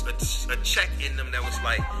 and there was a check in them that was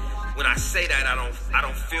like, when I say that, I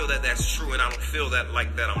don't feel that that's true, and I don't feel that I'm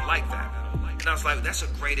like that. And I was like, that's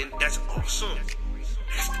awesome.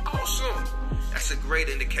 That's awesome. That's a great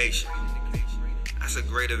indication. That's a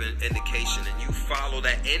great indication, and you follow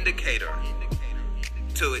that indicator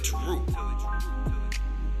to its root.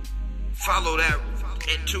 Follow that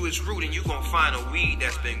into its root, and you're going to find a weed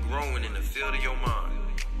that's been growing in the field of your mind.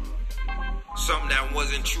 Something that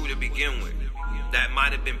wasn't true to begin with. That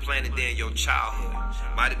might have been planted there in your childhood.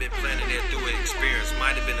 Might have been planted there through an experience.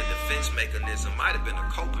 Might have been a defense mechanism. Might have been a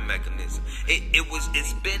coping mechanism.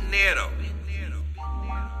 It's been there though.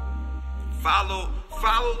 Follow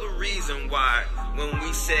the reason why when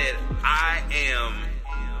we said I am,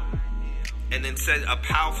 and then said a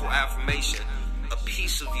powerful affirmation, a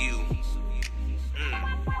piece of you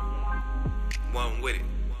one with it.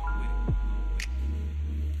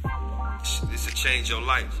 This will change your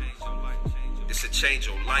life. This will change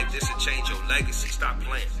your life. This will change your legacy. Stop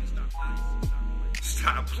playing.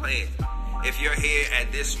 Stop playing. If you're here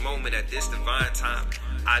at this moment, at this divine time,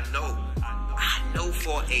 I know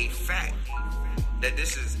for a fact that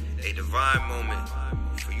this is a divine moment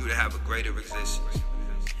for you to have a greater existence.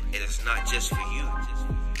 And it's not just for you.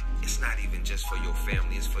 It's not even just for your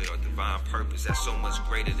family. It's for your divine purpose. That's so much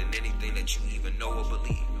greater than anything that you even know or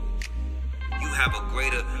believe. You have a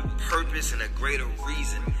greater purpose and a greater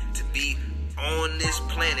reason to be on this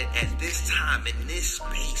planet at this time, in this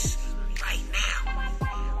space, right now,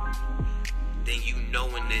 than you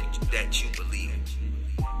knowing that you believe.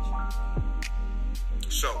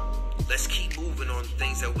 So, let's keep moving on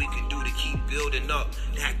things that we can do to keep building up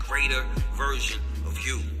that greater version of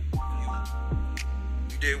you.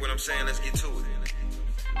 You dig what I'm saying? Let's get to it.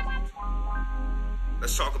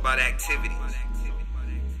 Let's talk about activities.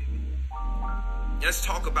 Let's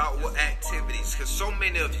talk about what activities, because so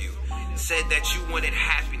many of you said that you wanted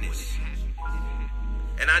happiness.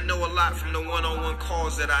 And I know a lot from the one-on-one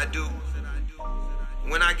calls that I do.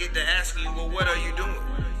 When I get to asking you, well, what are you doing?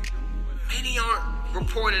 Many aren't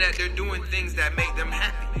reporting that they're doing things that make them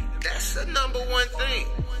happy. That's the number one thing.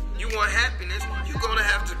 You want happiness, you're going to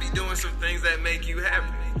have to be doing some things that make you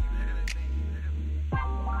happy.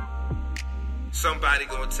 Somebody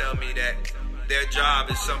going to tell me that their job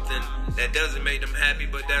is something that doesn't make them happy,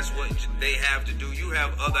 but that's what they have to do. You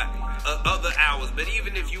have other hours, but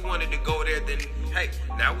even if you wanted to go there, then hey,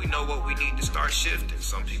 now we know what we need to start shifting.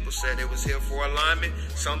 Some people said they was here for alignment.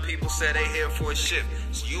 Some people said they here for a shift.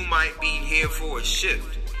 So you might be here for a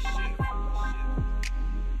shift.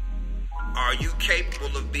 Are you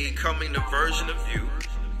capable of becoming the version of you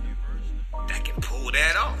that can pull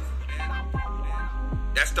that off?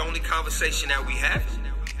 That's the only conversation that we have.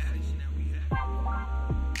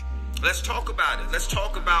 Let's talk about it. Let's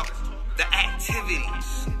talk about the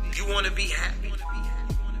activities. You want to be happy.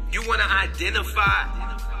 You want to identify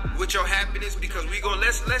with your happiness, because we go.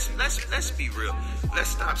 Let's be real. Let's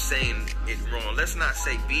stop saying it wrong. Let's not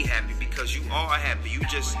say be happy, because you are happy. You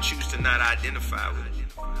just choose to not identify with it.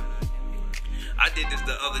 I did this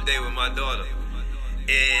the other day with my daughter,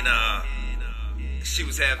 and she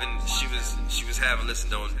was having. Listen,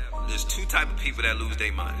 there's two type of people that lose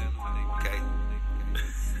their mind. Okay.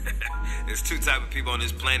 There's two type of people on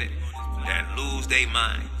this planet that lose their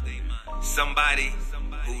mind. Somebody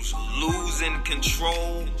who's losing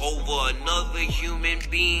control over another human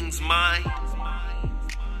being's mind,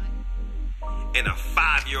 and a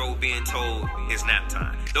 5-year-old being told it's nap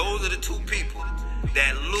time. Those are the two people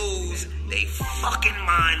that lose they fucking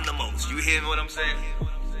mind the most. You hear what I'm saying?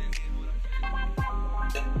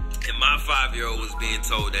 And my 5-year-old was being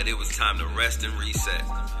told that it was time to rest and reset.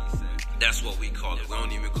 That's what we call it. We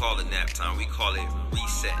don't even call it nap time. We call it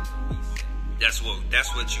reset. That's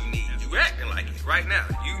what you need. You acting like it right now.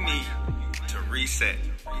 You need to reset.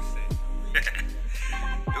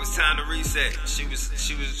 was time to reset. She was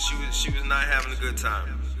not having a good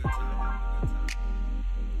time.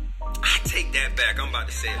 I take that back. I'm about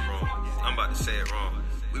to say it wrong.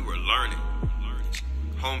 We were learning,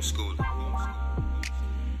 homeschooling,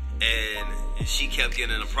 and she kept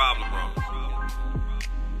getting a problem wrong.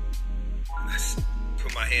 I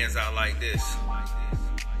put my hands out like this.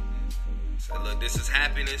 Said, look, this is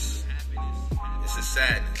happiness. This is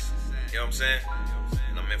sadness. You know what I'm saying?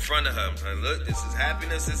 And I'm in front of her. I'm like, look, this is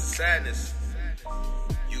happiness. This is sadness.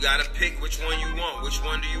 You gotta pick which one you want. Which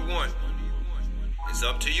one do you want? It's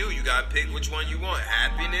up to you. You gotta pick which one you want.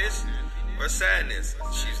 Happiness or sadness.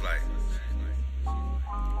 She's like,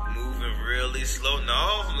 moving really slow.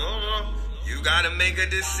 No. You gotta make a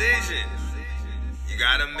decision. You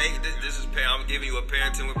gotta make this. I'm giving you a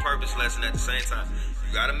parenting with purpose lesson at the same time.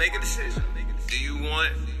 You gotta make a decision. Do you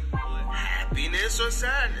want happiness or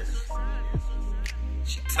sadness?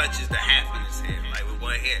 She touches the happiness hand, like with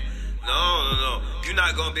one hand. No. You're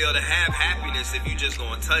not gonna be able to have happiness if you just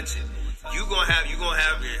gonna touch it. You gonna have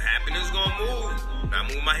happiness gonna move. Now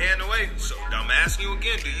move my hand away. So I'm asking you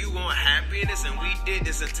again, do you want happiness? And we did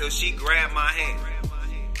this until she grabbed my hand.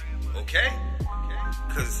 Okay?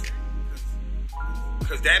 Cause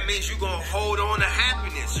that means you're gonna hold on to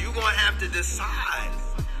happiness. You're gonna have to decide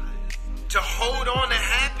to hold on to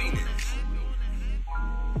happiness.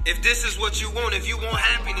 If this is what you want, if you want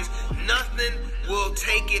happiness, nothing will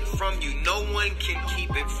take it from you. No one can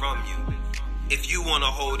keep it from you if you want to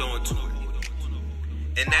hold on to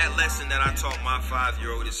it. And that lesson that I taught my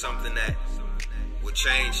 5-year-old is something that will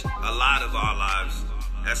change a lot of our lives.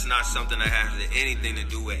 That's not something that has anything to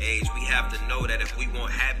do with age. We have to know that if we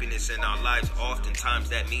want happiness in our lives, oftentimes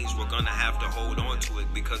that means we're going to have to hold on to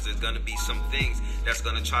it, because there's going to be some things that's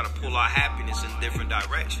going to try to pull our happiness in different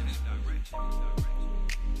directions.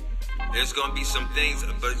 There's going to be some things,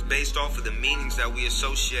 but based off of the meanings that we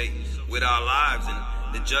associate with our lives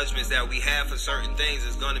and the judgments that we have for certain things,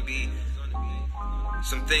 there's going to be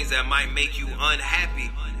some things that might make you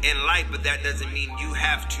unhappy in life, but that doesn't mean you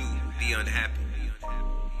have to be unhappy.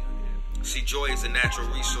 See, joy is a natural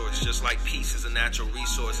resource, just like peace is a natural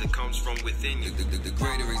resource. It comes from within you. The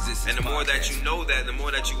greater existence. And the more that you know that, the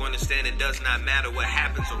more that you understand it does not matter what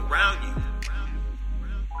happens around you.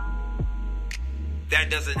 That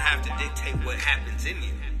doesn't have to dictate what happens in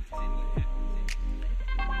you.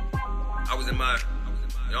 I was in my,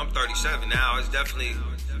 I'm 37 now. I was definitely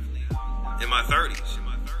in my 30s.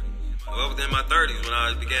 Well, within my 30s when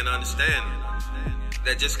I began to understand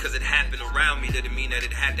that just because it happened around me didn't mean that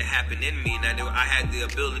it had to happen in me, and that I had the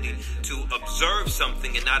ability to observe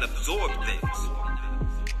something and not absorb things.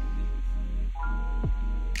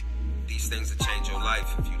 These things will change your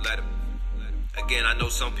life if you let them. Again, I know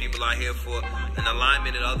some people are here for an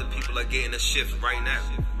alignment and other people are getting a shift right now.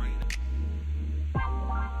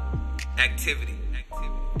 Activity.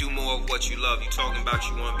 Do more of what you love. You're talking about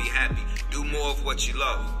you want to be happy. Do more of what you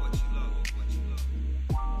love.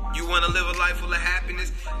 You want to live a life full of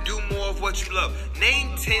happiness? Do more of what you love.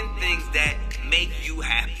 Name 10 things that make you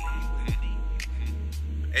happy.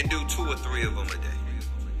 And do 2 or 3 of them a day.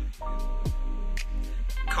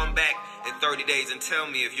 Come back in 30 days and tell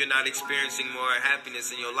me if you're not experiencing more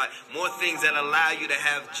happiness in your life. More things that allow you to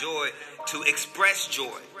have joy, to express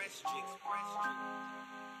joy.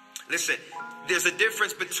 Listen, there's a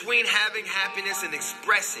difference between having happiness and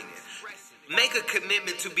expressing it. Make a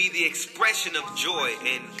commitment to be the expression of joy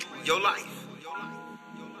in your life.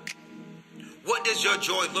 What does your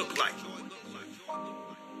joy look like?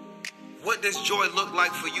 What does joy look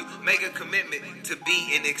like for you? Make a commitment to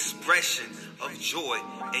be an expression of joy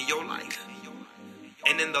in your life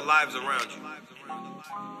and in the lives around you.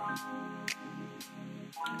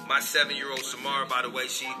 My 7-year-old Samara, by the way,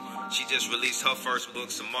 she just released her first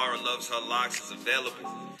book, Samara Loves Her Locks. It's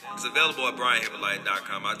available at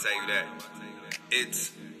BrianHyppolite.com. I'll tell you that.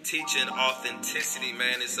 It's teaching authenticity,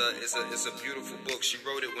 man. It's a beautiful book. She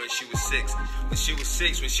wrote it when she was 6. When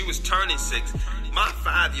she was turning 6, my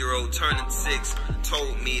 5-year-old turning 6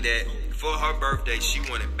 told me that for her birthday she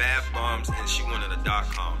wanted bath bombs and she wanted a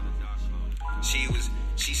 .com.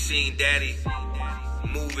 She seen Daddy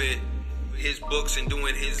moving his books and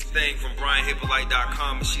doing his thing from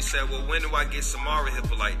BrianHyppolite.com, and she said, well, when do I get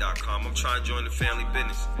SamaraHyppolite.com? I'm trying to join the family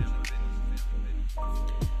business.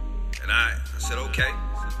 And I said, okay.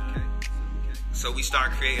 So we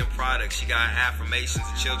start creating products. She got affirmations,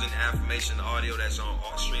 the children affirmation audio that's on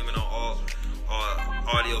streaming on all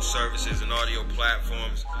audio services and audio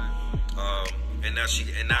platforms. And now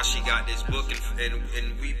she got this book,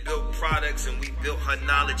 and we built products, and we built her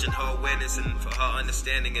knowledge and her awareness and her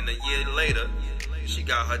understanding. And a year later, she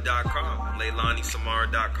got her .com,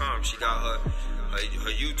 LeilaniSamara.com. She got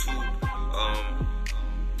her YouTube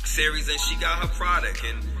series, and she got her product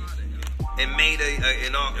and made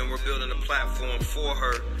and we're building a platform for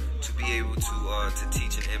her to be able to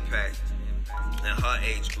teach and impact in her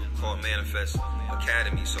age group called Manifest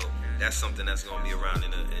Academy. So that's something that's going to be around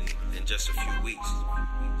in just a few weeks.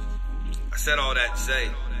 I said all that to say,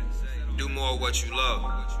 do more of what you love.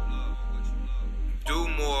 Do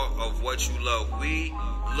more of what you love. We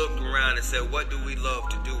looked around and said, what do we love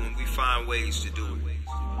to do? And we find ways to do it.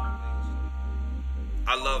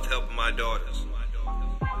 I love helping my daughters.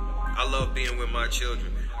 I love being with my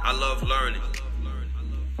children. I love learning.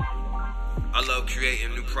 I love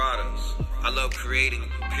creating new products. I love creating,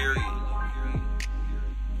 period.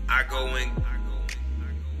 I go and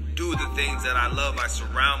do the things that I love. I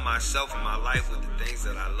surround myself in my life with the things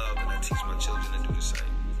that I love, and I teach my children to do the same.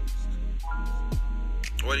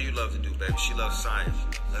 What do you love to do, baby? She loves science.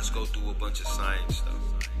 Let's go through a bunch of science stuff.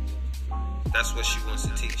 That's what she wants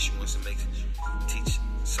to teach. She wants to teach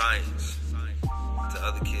science to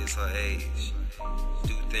other kids her age.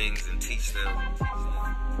 Do things and teach them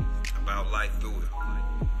about life through it.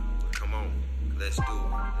 Come on, let's do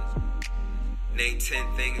it. Name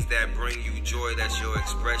 10 things that bring you joy. That's your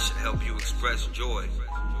expression. Help you express joy.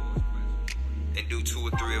 And do 2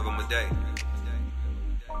 or 3 of them a day.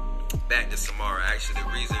 Back to Samara. Actually, the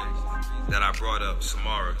reason that I brought up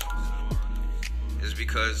Samara is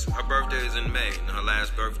because her birthday is in May. And her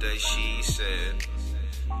last birthday, she said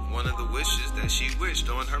one of the wishes that she wished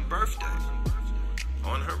on her birthday.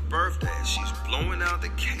 On her birthday, as she's blowing out the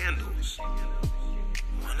candles,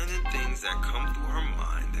 one of the things that come through her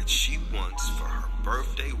mind that she wants for her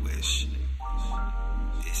birthday wish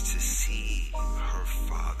is to see her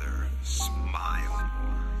father smile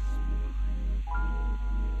more.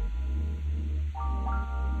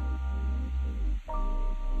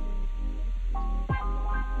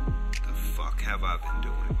 The fuck have I been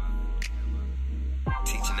doing?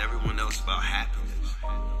 Teaching everyone else about happiness.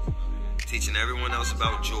 Teaching everyone else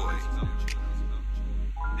about joy.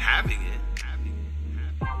 Having it,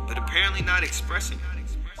 but apparently not expressing it.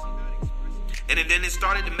 And then it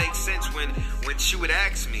started to make sense when she would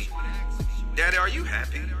ask me, Daddy, are you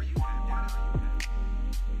happy?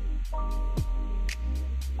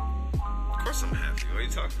 Of course I'm happy. What are you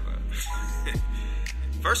talking about?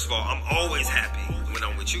 First of all, I'm always happy when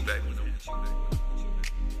I'm with you, baby.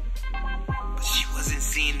 But she wasn't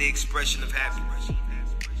seeing the expression of happiness.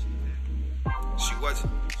 She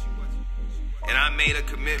wasn't. And I made a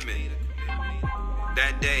commitment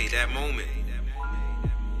that day, that moment,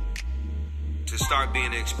 to start being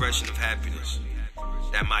an expression of happiness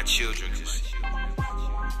that my children could see.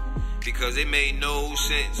 Because it made no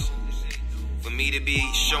sense for me to be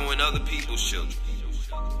showing other people's children,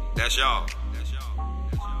 that's y'all,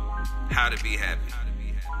 how to be happy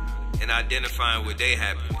and identifying with their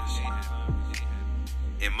happiness.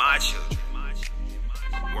 And my children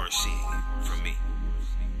weren't seeing it from me.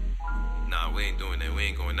 Nah, we ain't doing that. We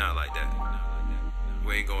ain't going out like that.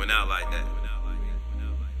 We ain't going out like that.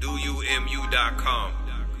 DoYouMU.com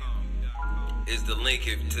is the link to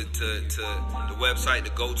the website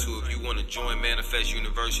to go to if you want to join Manifest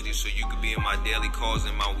University, so you can be in my daily calls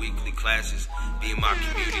and my weekly classes, be in my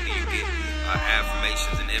community. You get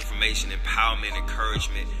affirmations and information, empowerment,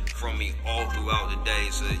 encouragement from me all throughout the day.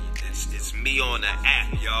 So it's me on the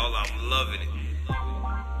app, y'all. I'm loving it.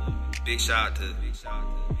 Big shout out to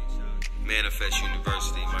Manifest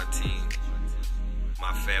University, my team,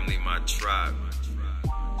 my family, my tribe.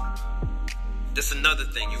 That's another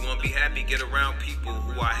thing. You want to be happy? Get around people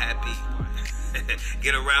who are happy.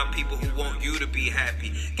 Get around people who want you to be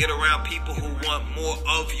happy. Get around people who want more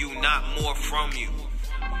of you, not more from you.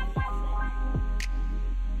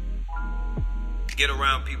 Get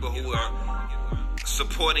around people who are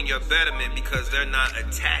supporting your betterment because they're not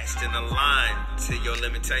attached and aligned to your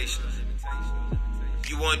limitations.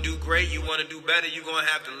 You want to do great, you want to do better, you're going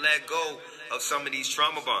to have to let go of some of these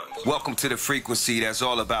trauma bonds. Welcome to the frequency that's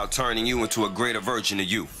all about turning you into a greater version of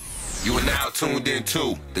you. You are now tuned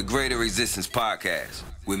into the Greater Resistance Podcast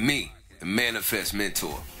with me, the Manifest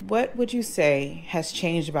Mentor. What would you say has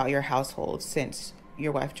changed about your household since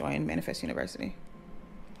your wife joined Manifest University?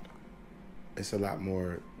 It's a lot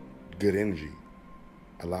more good energy,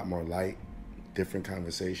 a lot more light, different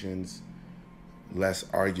conversations, less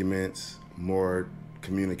arguments, more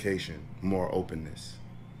communication, more openness.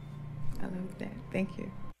 I love that. Thank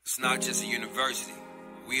you. It's not just a university.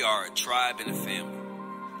 We are a tribe and a family.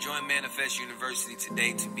 Join Manifest University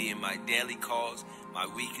today to be in my daily calls, my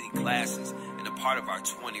weekly classes, and a part of our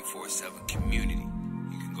 24/7 community.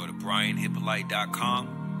 You can go to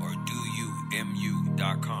BrianHyppolite.com or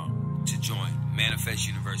DoYouMU.com to join Manifest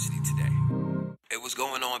University today. Hey, what's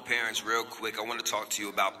going on, parents? Real quick, I want to talk to you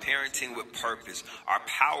about Parenting with Purpose, our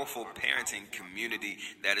powerful parenting community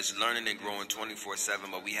that is learning and growing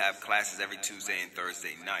 24/7, but we have classes every Tuesday and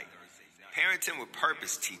Thursday night. Parenting with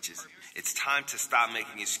Purpose teaches it's time to stop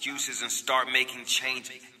making excuses and start making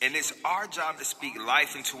changes. And it's our job to speak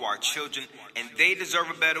life into our children, and they deserve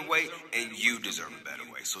a better way, and you deserve a better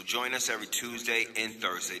way. So join us every Tuesday and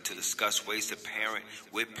Thursday to discuss ways to parent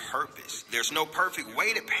with purpose. There's no perfect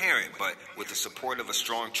way to parent, but with the support of a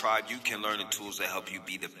strong tribe, you can learn the tools that help you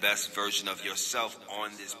be the best version of yourself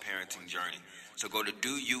on this parenting journey. So go to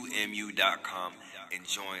doumu.com and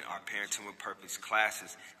join our Parenting with Purpose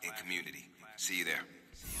classes and community. See you there.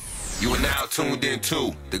 You are now tuned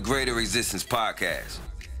into the Greater Existence Podcast.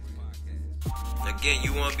 Again,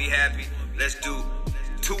 you want to be happy? Let's do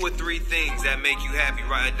 2 or 3 things that make you happy,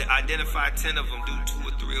 right? Identify 10 of them, do 2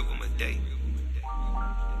 or 3 of them a day.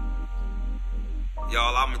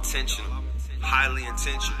 Y'all, I'm intentional, highly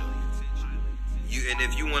intentional. And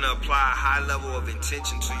if you want to apply a high level of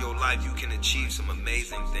intention to your life, you can achieve some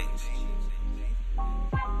amazing things.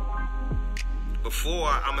 Before,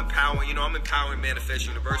 I'm empowering Manifest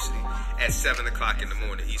University at 7 o'clock in the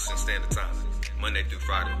morning, Eastern Standard Time, Monday through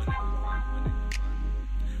Friday.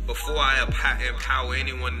 Before I empower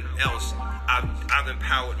anyone else, I've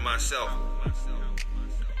empowered myself.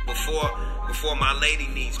 Before my lady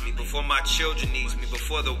needs me, before my children needs me,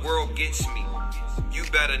 before the world gets me, you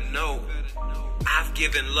better know I've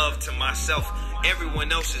given love to myself.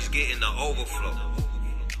 Everyone else is getting the overflow.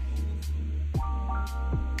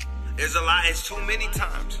 It's too many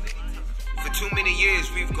times. For too many years,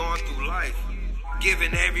 we've gone through life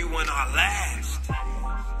giving everyone our last.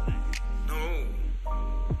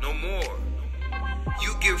 No more.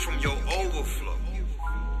 You give from your overflow.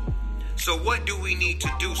 So what do we need to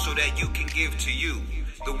do so that you can give to you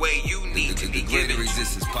the way you need to be given? Greater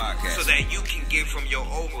Resistance Podcast. So that you can give from your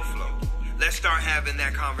overflow. Let's start having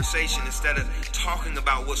that conversation instead of talking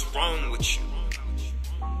about what's wrong with you.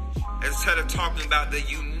 Instead of talking about the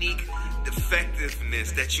unique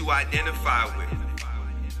defectiveness that you identify with.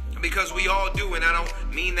 Because we all do, and I don't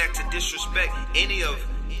mean that to disrespect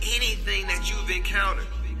anything that you've encountered.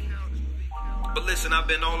 But listen, I've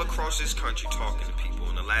been all across this country talking to people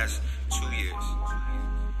in the last 2 years.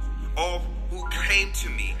 All who came to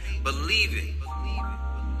me believing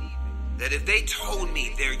that if they told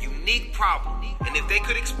me their unique problem, and if they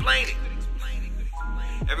could explain it,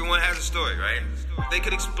 everyone has a story, right? If they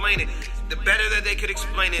could explain it, the better that they could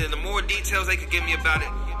explain it and the more details they could give me about it,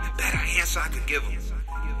 the better answer I could give them.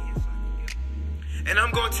 And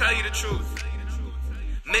I'm going to tell you the truth.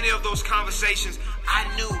 Many of those conversations, I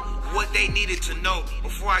knew what they needed to know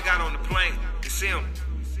before I got on the plane to see them.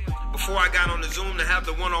 Before I got on the Zoom to have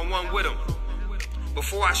the one-on-one with them.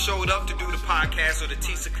 Before I showed up to do the podcast or the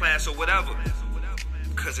teacher class or whatever.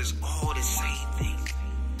 Because it's all the same thing.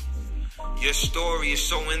 Your story is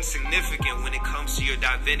so insignificant when it comes to your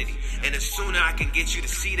divinity. And the sooner I can get you to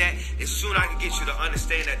see that, the sooner I can get you to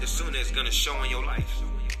understand that, the sooner it's going to show in your life.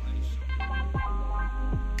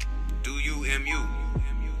 Do you MU?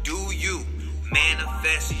 Do you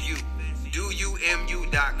manifest you?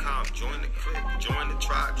 DoYouMU.com. Join the clique, join the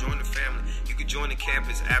tribe, join the family. You can join the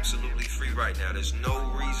campus absolutely free right now. There's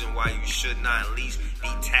no reason why you should not at least be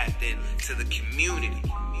tapped in to the community.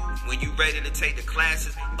 When you're ready to take the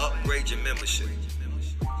classes, upgrade your membership.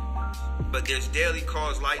 But there's daily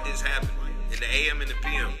calls like this happening in the AM and the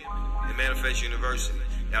PM in Manifest University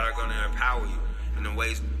that are going to empower you in the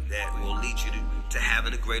ways that will lead you to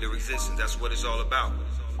having a greater existence. That's what it's all about.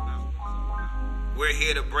 We're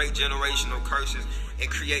here to break generational curses and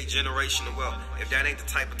create generational wealth. If that ain't the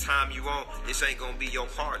type of time you want, this ain't going to be your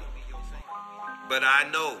party. But I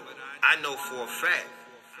know for a fact,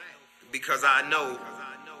 because I know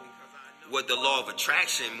what the law of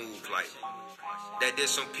attraction moves like, that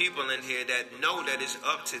there's some people in here that know that it's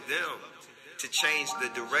up to them to change the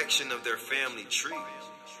direction of their family tree.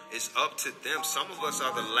 It's up to them. Some of us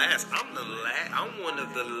are the last. I'm one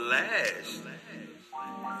of the last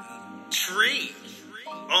tree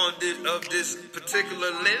of this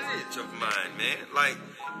particular lineage of mine, man. Like,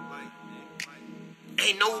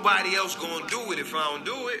 ain't nobody else gonna do it if I don't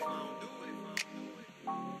do it.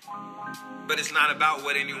 But it's not about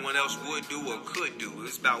what anyone else would do or could do.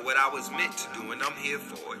 It's about what I was meant to do, and I'm here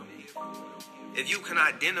for it. If you can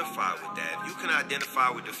identify with that, if you can identify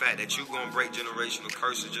with the fact that you're going to break generational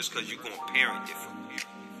curses just because you're going to parent differently.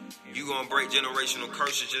 You're going to break generational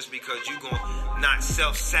curses just because you're going to not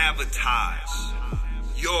self-sabotage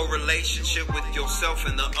your relationship with yourself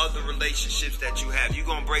and the other relationships that you have. You're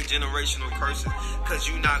going to break generational curses because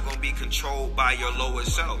you're not going to be controlled by your lower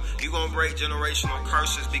self. You're going to break generational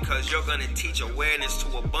curses because you're going to teach awareness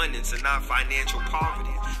to abundance and not financial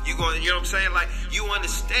poverty. You're going, you know what I'm saying? Like, you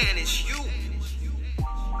understand it's you.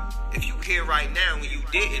 If you here right now when you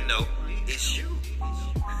didn't know, it's you.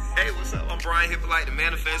 Hey, what's up? I'm Brian Hyppolite, the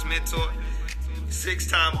Manifest Mentor,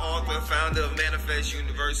 6-time author, founder of Manifest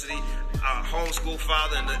University, homeschool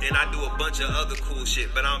father, and I do a bunch of other cool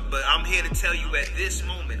shit. But I'm here to tell you at this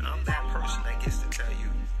moment, I'm that person that gets to tell you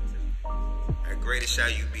that greater shall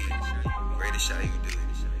you be, greater shall you do,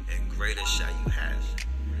 and greater shall you have.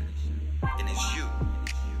 And it's you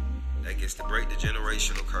that gets to break the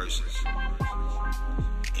generational curses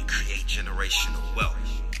and create generational wealth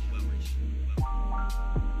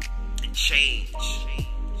and change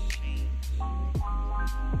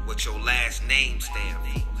what your last name stands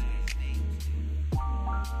for.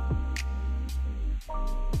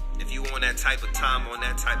 If you on that type of time, on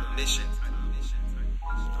that type of mission,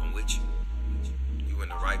 I'm with you. You in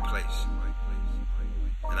the right place.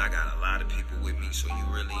 And I got a lot of people with me, so you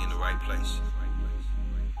really in the right place.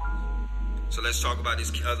 So let's talk about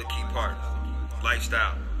this other key part.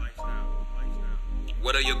 Lifestyle.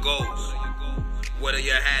 What are your goals? What are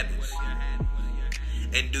your habits?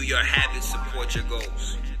 And do your habits support your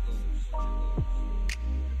goals?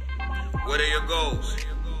 What are your goals?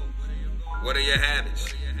 What are your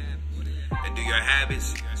habits? And do your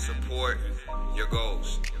habits support your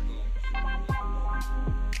goals?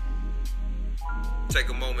 Take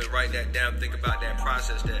a moment, write that down, think about that,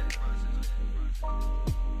 process that.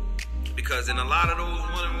 Because in a lot of those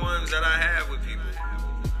one-on-ones that I have with people,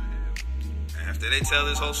 after they tell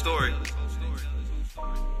this whole story,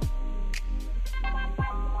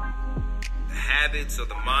 the habits or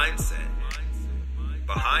the mindset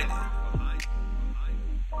behind it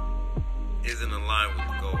isn't aligned with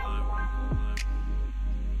the goal.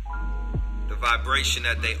 The vibration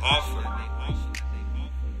that they offer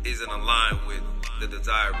isn't aligned with the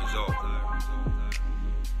desired result.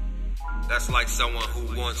 That's like someone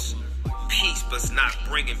who wants peace but's not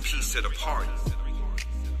bringing peace to the party,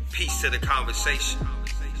 peace to the conversation.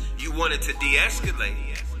 You want it to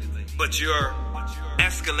de-escalate, but you're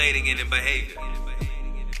escalating it in behavior.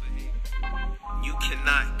 You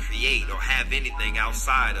cannot create or have anything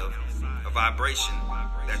outside of a vibration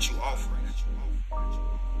that you offer.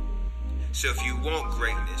 So if you want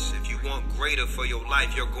greatness, if you want greater for your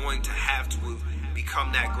life, you're going to have to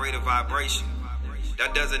become that greater vibration.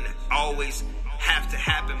 That doesn't always have to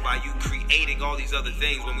happen by you creating all these other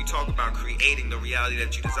things. When we talk about creating the reality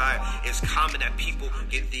that you desire, it's common that people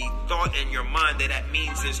get the thought in your mind that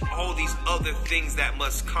means there's all these other things that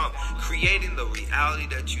must come. Creating the reality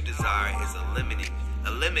that you desire is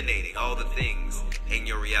eliminating all the things in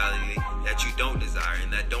your reality that you don't desire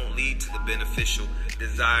and that don't lead to the beneficial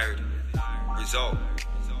desired result.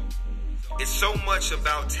 It's so much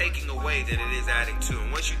about taking away than it is adding to.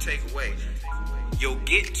 And once you take away, you'll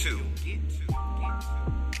get to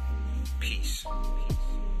peace,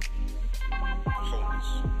 wholeness,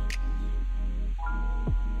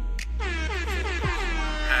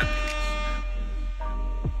 happiness,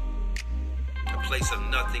 a place of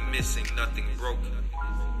nothing missing, nothing broken.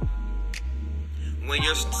 When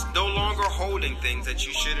you're no longer holding things that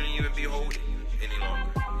you shouldn't even be holding any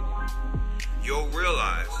longer, you'll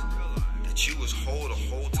realize that you was whole the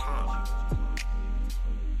whole time.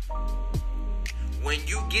 When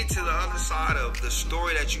you get to the other side of the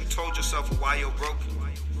story that you told yourself of why you're broken,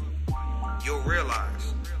 you'll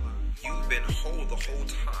realize you've been whole the whole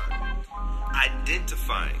time,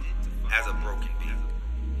 identifying as a broken being.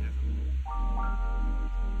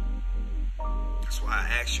 That's why I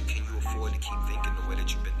asked you, can you afford to keep thinking the way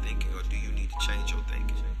that you've been thinking, or do you need to change your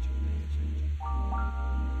thinking?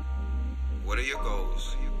 What are your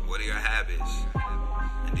goals? What are your habits?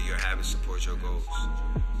 And do your habits support your goals?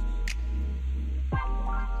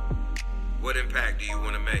 What impact do you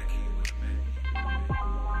want to make?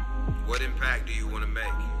 What impact do you want to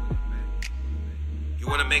make? You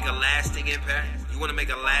want to make a lasting impact? You want to make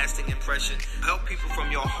a lasting impression? Help people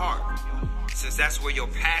from your heart, since that's where your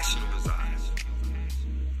passion resides.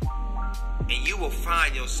 And you will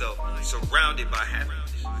find yourself surrounded by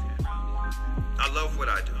happiness. I love what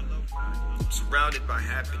I do. I'm surrounded by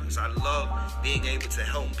happiness. I love being able to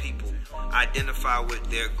help people identify with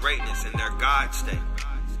their greatness and their God state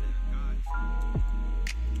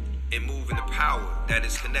and move in the power that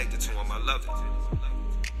is connected to them. I love it.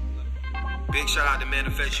 Big shout out to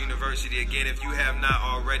Manifest University. Again, if you have not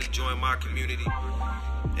already joined my community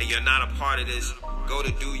and you're not a part of this, go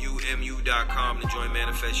to doyoumu.com to join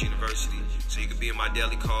Manifest University. So you can be in my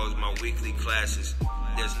daily calls, my weekly classes.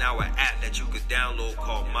 There's now an app that you could download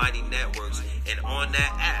called Mighty Networks. And on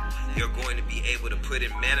that app, you're going to be able to put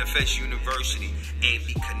in Manifest University and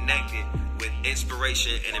be connected with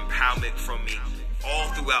inspiration and empowerment from me all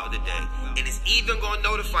throughout the day. And it's even going to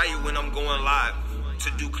notify you when I'm going live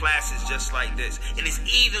to do classes just like this. And it's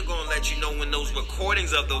even going to let you know when those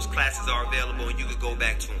recordings of those classes are available and you can go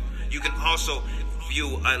back to them. You can also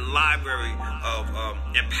view a library of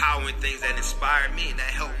empowering things that inspired me and that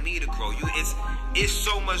helped me to grow. It's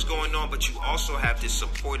so much going on, but you also have this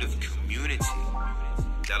supportive community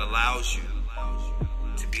that allows you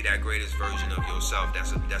to be that greatest version of yourself.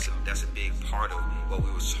 That's a big part of what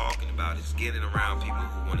we was talking about, is getting around people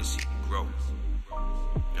who want to see you grow.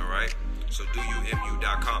 All right? So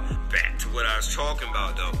doyoumu.com. Back to what I was talking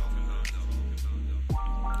about, though.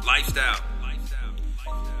 Lifestyle.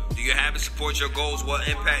 Do your habits support your goals? What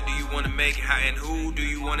impact do you want to make? And who do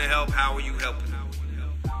you want to help? How are you helping?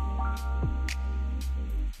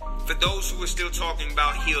 For those who are still talking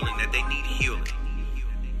about healing, that they need healing,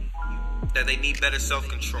 that they need better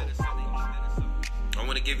self-control, I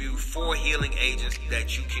want to give you 4 healing agents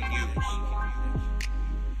that you can use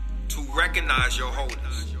to recognize your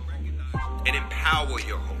wholeness and empower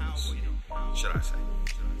your wholeness, should I say.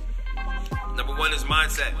 Number 1 is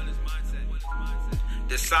mindset.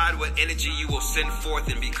 Decide what energy you will send forth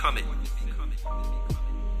and become it.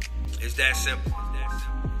 It's that simple.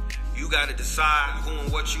 You got to decide who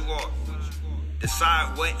and what you are.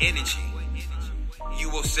 Decide what energy you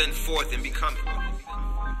will send forth and become it.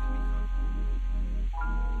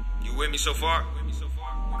 You with me so far?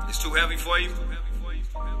 It's too heavy for you?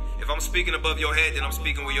 If I'm speaking above your head, then I'm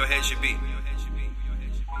speaking where your head should be.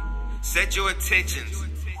 Set your intentions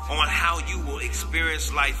on how you will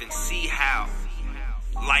experience life and see how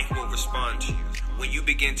life will respond to you when you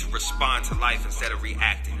begin to respond to life instead of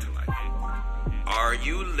reacting to life. Are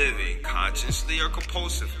you living consciously or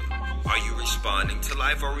compulsively? Are you responding to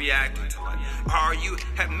life or reacting to life?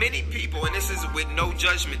 Have many people, and this is with no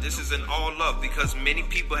judgment, this is in all love, because many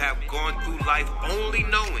people have gone through life only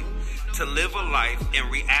knowing to live a life in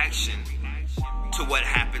reaction to what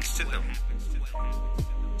happens to them.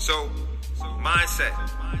 So, mindset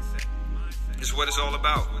is what it's all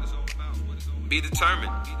about. Be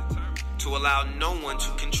determined to allow no one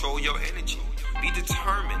to control your energy. Be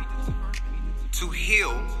determined to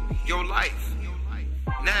heal your life.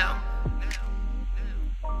 Now,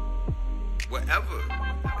 whatever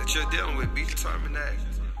that you're dealing with, be determined that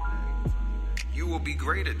you will be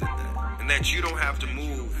greater than that, and that you don't have to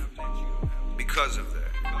move because of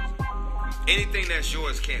that. Anything that's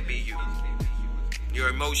yours can't be you. Your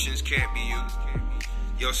emotions can't be you.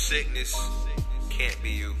 Your sickness can't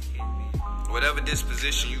be you. Whatever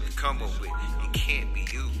disposition you can come up with, it can't be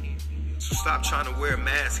you. So stop trying to wear a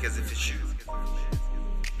mask as if it's you.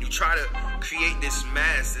 You try to create this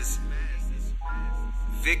mask, this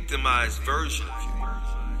victimized version of you.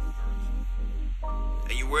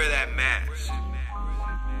 And you wear that mask.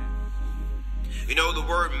 You know, the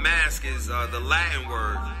word mask is the Latin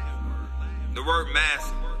word. The word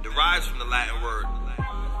mask derives from the Latin word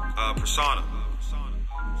persona.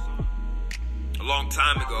 A long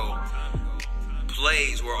time ago,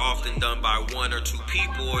 plays were often done by 1 or 2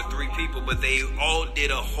 people or 3 people, but they all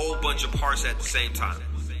did a whole bunch of parts at the same time.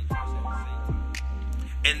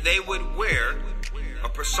 And they would wear a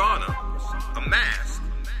persona, a mask,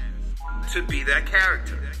 to be that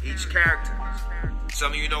character, each character.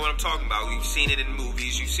 Some of you know what I'm talking about. You've seen it in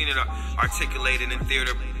movies. You've seen it articulated in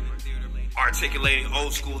theater, articulating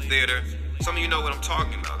old school theater. Some of you know what I'm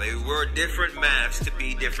talking about. They wear different masks to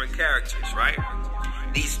be different characters, right?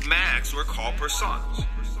 These masks were called personas.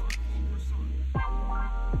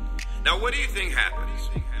 Now, what do you think happens?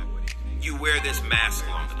 You wear this mask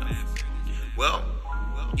long enough. Well,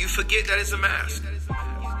 you forget that it's a mask.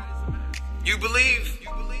 You believe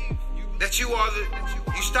that you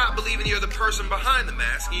stop believing you're the person behind the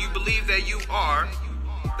mask, and you believe that you are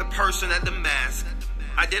the person that the mask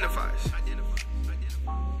identifies.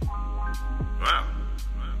 Wow.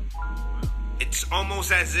 It's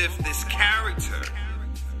almost as if this character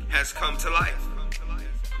has come to life.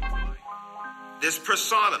 This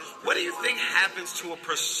persona. What do you think happens to a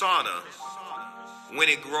persona when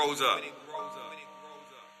it grows up?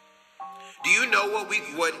 Do you know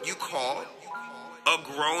what you call a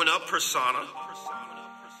grown-up persona?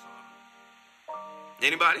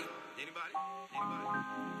 Anybody?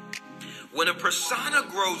 When a persona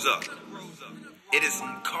grows up, it is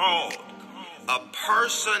called a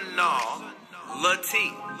personality.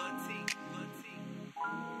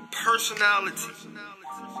 Personality.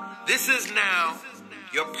 This is now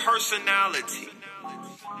your personality.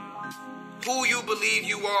 who you believe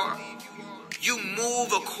you are. You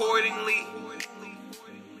move accordingly.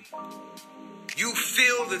 You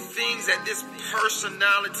feel the things that this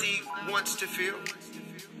personality wants to feel.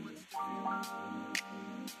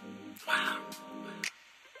 Wow.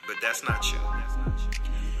 But that's not you.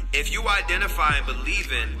 If you identify and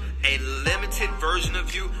believe in a limited version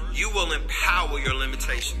of you, you will empower your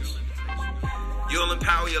limitations. You'll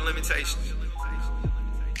empower your limitations.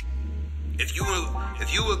 If you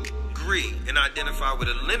agree and identify with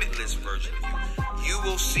a limitless version of you, you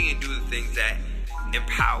will see and do the things that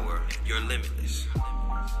empower your limitless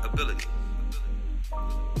ability.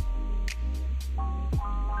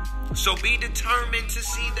 So be determined to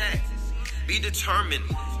see that. Be determined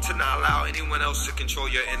to not allow anyone else to control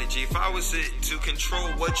your energy. If I was to control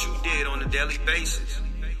what you did on a daily basis,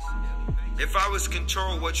 if I was to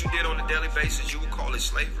control what you did on a daily basis, you would call it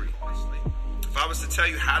slavery. If I was to tell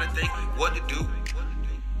you how to think, what to do,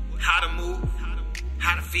 how to move,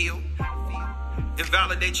 how to feel,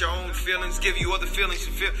 invalidate your own feelings, give you other feelings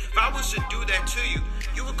to feel. If I was to do that to you,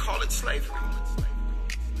 you would call it slavery.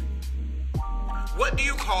 What do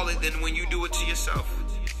you call it then when you do it to yourself?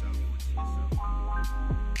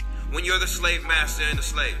 When you're the slave master and the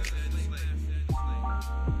slave.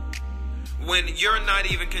 When you're not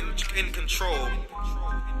even in control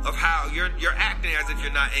of how you're acting as if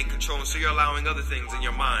you're not in control, and so you're allowing other things in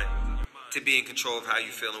your mind to be in control of how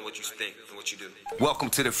you feel and what you think and what you do. Welcome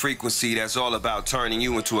to the frequency that's all about turning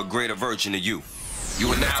you into a greater version of you. You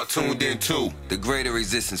are now tuned into the Greater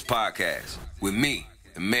Resistance Podcast with me,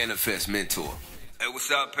 the Manifest Mentor. Hey, what's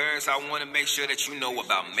up, parents? I want to make sure that you know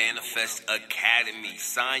about Manifest Academy.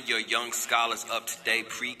 Sign your young scholars up today,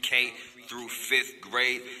 pre-K through 5th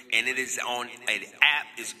grade, and it is on an app,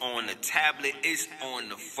 it's on the tablet, it's on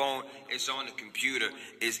the phone, it's on the computer.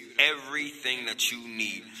 It's everything that you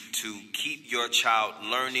need to keep your child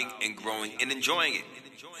learning and growing and enjoying it.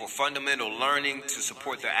 For fundamental learning, to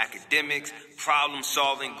support their academics, problem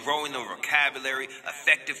solving, growing their vocabulary,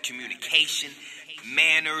 effective communication,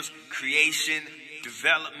 manners, creation,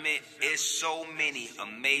 development. Is so many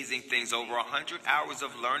amazing things. Over 100 hours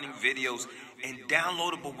of learning videos and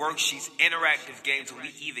downloadable worksheets, interactive games, and we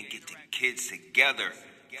even get the kids together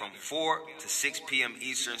from 4 to 6 p.m.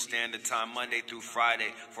 Eastern Standard Time, Monday through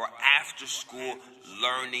Friday, for after-school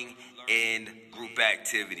learning and group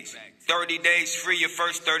activities. 30 days free, your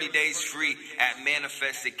first 30 days free at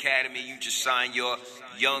Manifest Academy. You just sign your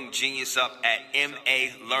young genius up at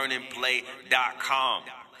malearnandplay.com.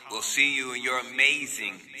 We'll see you in your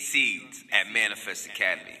amazing seeds at Manifest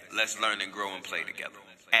Academy. Let's learn and grow and play together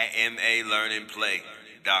at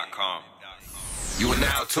malearnandplay.com. You are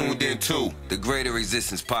now tuned into the Greater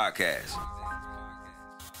Resistance Podcast.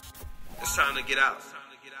 It's time to get out.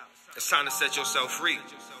 It's time to set yourself free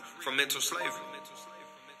from mental slavery.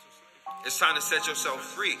 It's time to set yourself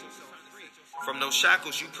free from those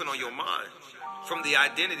shackles you put on your mind, from the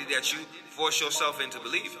identity that you force yourself into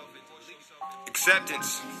believing.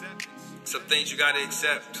 Acceptance. Some things you got to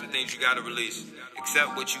accept, some things you got to release.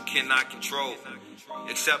 Accept what you cannot control.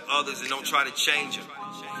 Accept others and don't try to change them.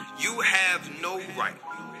 You have no right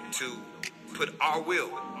to put our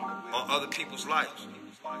will on other people's lives.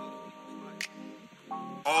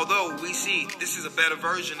 Although we see this is a better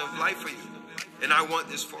version of life for you, and I want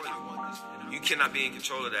this for you, you cannot be in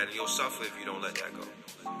control of that, and you'll suffer if you don't let that go.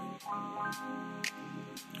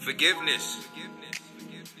 Forgiveness.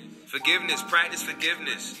 Forgiveness. Practice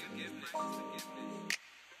forgiveness.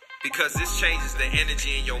 Because this changes the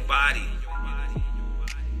energy in your body.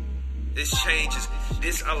 This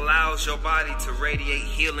allows your body to radiate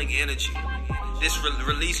healing energy. This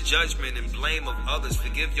release judgment and blame of others.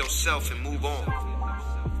 Forgive yourself and move on.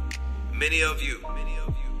 Many of you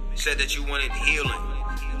said that you wanted healing.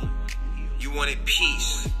 You wanted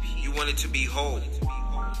peace. You wanted to be whole.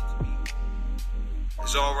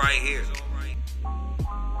 It's all right here.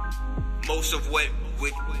 Most of what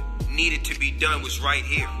needed to be done was right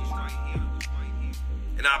here.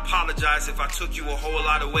 And I apologize if I took you a whole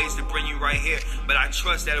lot of ways to bring you right here, but I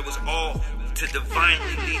trust that it was all to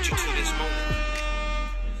divinely lead you to this moment.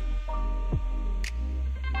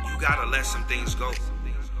 You gotta let some things go.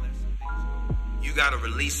 You gotta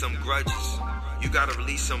release some grudges. You gotta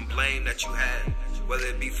release some blame that you had, whether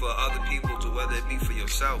it be for other people to whether it be for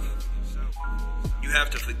yourself. You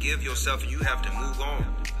have to forgive yourself and you have to move on.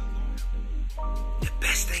 The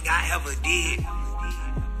best thing I ever did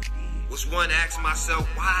was one, ask myself,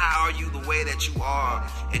 why are you the way that you are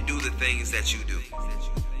and do the things that you do?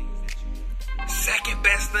 Second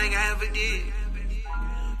best thing I ever did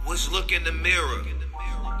was look in the mirror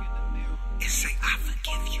and say, I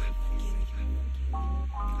forgive you.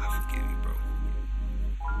 I forgive you, bro.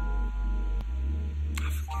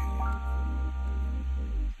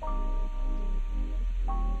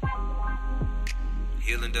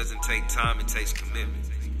 Healing doesn't take time, it takes commitment.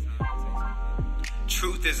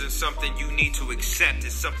 Truth isn't something you need to accept,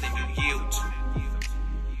 it's something you yield to.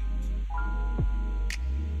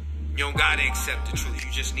 You don't gotta accept the truth,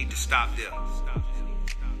 you just need to stop there.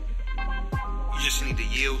 You just need to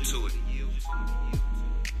yield to it.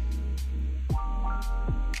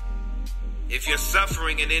 If you're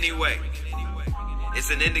suffering in any way, it's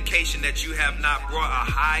an indication that you have not brought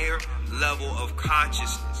a higher level of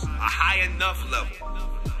consciousness, a high enough level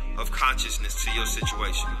of consciousness to your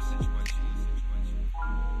situation.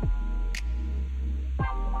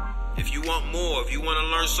 If you want more, if you want to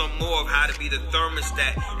learn some more of how to be the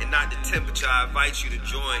thermostat and not the temperature, I invite you to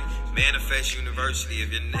join Manifest University.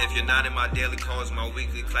 If you're not in my daily calls, my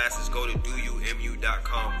weekly classes, go to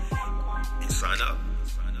doyoumu.com and sign up.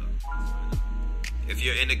 If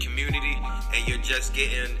you're in the community and you're just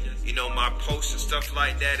getting, my posts and stuff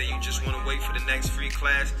like that, and you just want to wait for the next free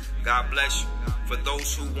class, God bless you. For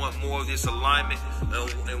those who want more of this alignment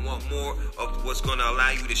and want more of what's going to allow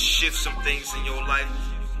you to shift some things in your life,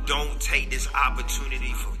 don't take this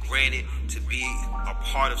opportunity for granted to be a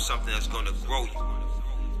part of something that's going to grow you.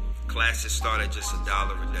 Classes start at just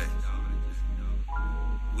 $1 a day.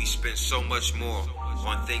 We spend so much more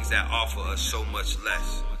on things that offer us so much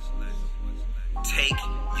less. Take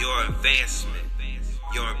your advancement,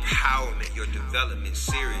 your empowerment, your development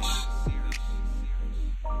serious.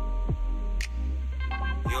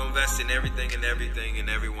 You invest in everything and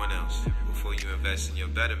everyone else before you invest in your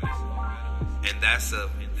betterment. And that's a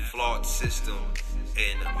flawed system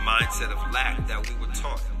and mindset of lack that we were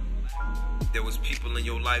taught. There was people in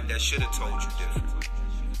your life that should have told you different.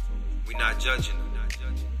 We're not judging them.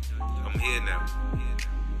 I'm here now.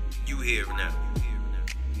 You here now.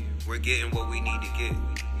 We're getting what we need to get.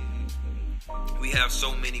 We have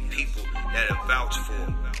so many people that have vouched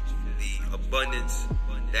for the abundance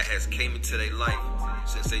that has came into their life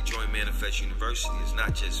since they joined Manifest University. It's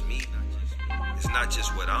not just me. It's not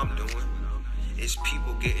just what I'm doing. It's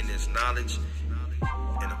people getting this knowledge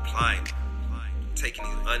and applying it. Taking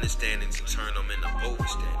these understandings and turning them into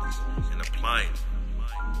overstandings and applying them.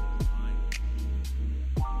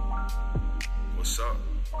 What's up?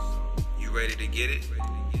 You ready to get it?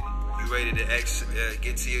 You ready to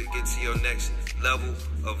get to your next level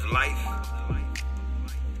of life?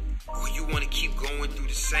 Or you want to keep going through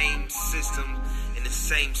the same system and the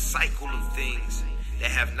same cycle of things that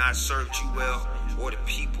have not served you well, or the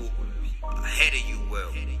people ahead of you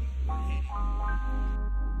well?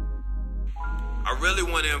 I really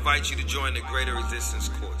want to invite you to join the Greater Resistance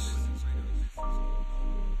course.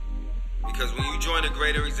 Because when you join the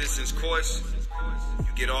Greater Resistance course,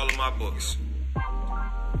 you get all of my books.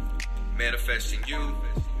 Manifesting You,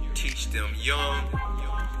 Teach Them Young,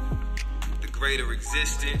 The Greater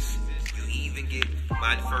Resistance. You even get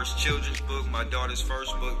my first children's book, my daughter's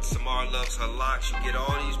first book, Samara Loves Her Locks. You get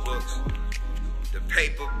all these books. The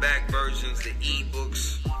paperback versions, the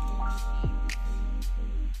ebooks.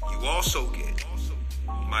 You also get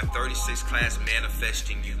my 36-class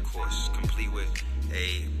Manifesting You course, complete with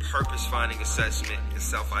a purpose-finding assessment and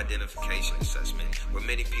self-identification assessment, where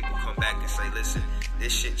many people come back and say, listen,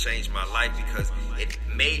 this shit changed my life because it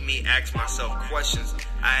made me ask myself questions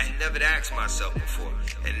I had never asked myself before.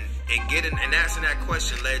 And answering that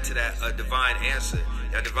question led to that divine answer.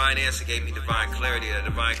 That divine answer gave me divine clarity. That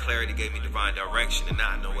divine clarity gave me divine direction, and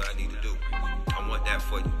now I know what I need to do. I want that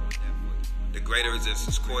for you. The Greater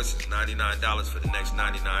Resistance course is $99 for the next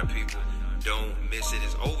 99 people. Don't miss it.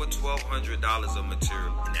 It's over $1,200 of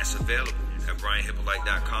material, and that's available at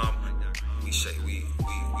BrianHyppolite.com. We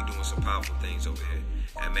doing some powerful things over here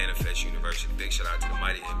at Manifest University. Big shout out to the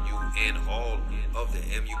mighty MU and all of the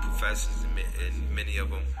MU professors, and many of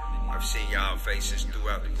them. I've seen y'all faces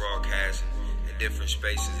throughout the broadcast in different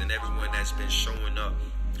spaces, and everyone that's been showing up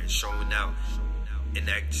and showing out, and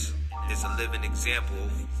that is a living example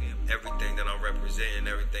of everything that I'm representing,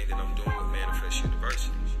 everything that I'm doing with Manifest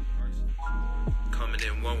University. Coming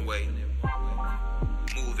in one way,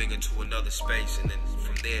 moving into another space, and then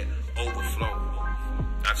from there, overflowing.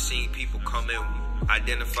 I've seen people come in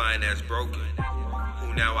identifying as broken,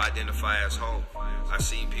 who now identify as whole. I've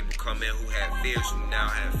seen people come in who had fears, who now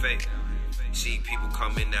have faith. See people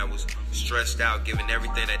come in that was stressed out, giving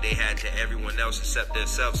everything that they had to everyone else except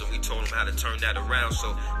themselves, and we told them how to turn that around.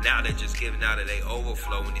 So now they're just giving out of their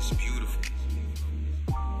overflow, and it's beautiful.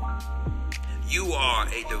 You are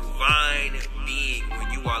a divine being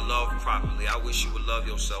when you are loved properly. I wish you would love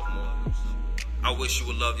yourself more. I wish you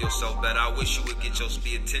would love yourself better. I wish you would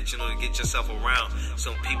be intentional to get yourself around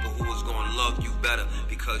some people who is going to love you better,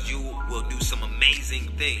 because you will do some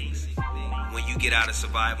amazing things when you get out of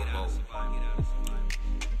survival mode.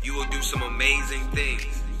 You will do some amazing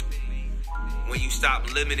things. When you stop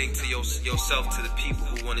limiting to yourself to the people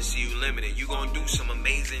who want to see you limited, you're going to do some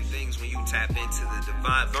amazing things when you tap into the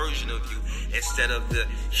divine version of you instead of the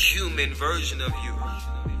human version of you.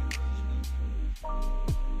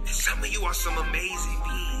 And some of you are some amazing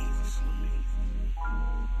beings.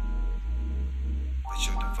 But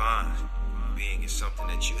your divine being is something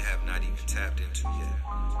that you have not even tapped into yet.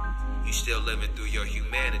 You still living through your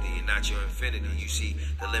humanity and not your infinity. You see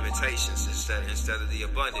the limitations instead of the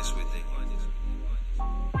abundance within you.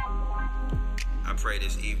 I pray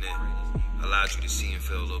this evening allowed you to see and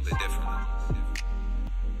feel a little bit differently.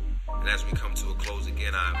 And as we come to a close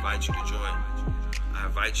again, I invite you to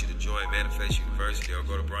join Manifest University, or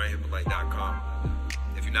go to BrianHyppolite.com.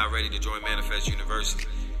 If you're not ready to join Manifest University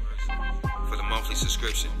for the monthly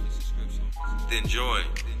subscription, then join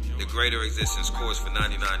the Greater Existence course for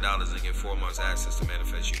 $99 and get 4 months access to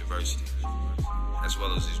Manifest University, as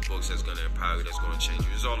well as these books that's going to empower you, that's going to change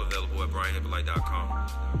you. It's all available at BrianHyppolite.com.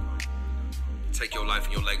 Take your life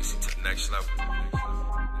and your legacy to the next level.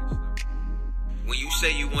 When you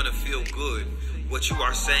say you want to feel good, what you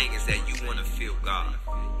are saying is that you want to feel God.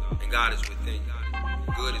 And God is within you.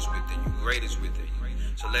 Good is within you. Great is within you.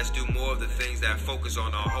 So let's do more of the things that focus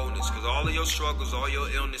on our wholeness. Because all of your struggles, all your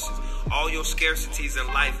illnesses, all your scarcities in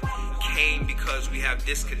life came because we have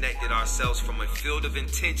disconnected ourselves from a field of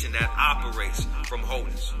intention that operates from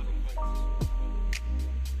wholeness.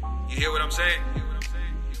 You hear what I'm saying?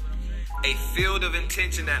 A field of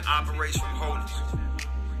intention that operates from wholeness.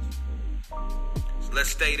 So let's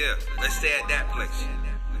stay there. Let's stay at that place.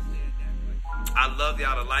 I love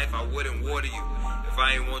y'all to life. I wouldn't water you if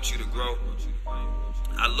I didn't want you to grow.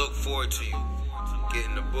 I look forward to you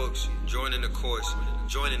getting the books, joining the course,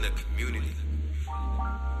 joining the community,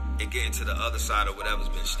 and getting to the other side of whatever's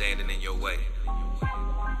been standing in your way.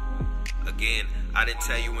 Again, I didn't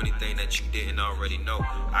tell you anything that you didn't already know.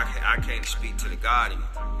 I can't speak to the God in you.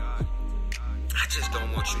 I just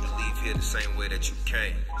don't want you to leave here the same way that you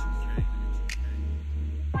came.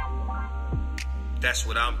 That's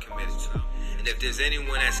what I'm committed to. And if there's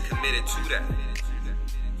anyone that's committed to that,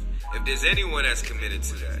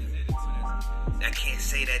 that can't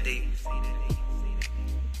say that they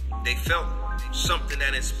felt something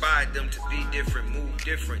that inspired them to be different, move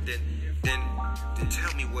different, then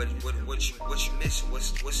tell me what you missing.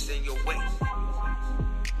 What's in your way?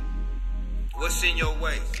 What's in your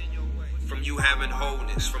way from you having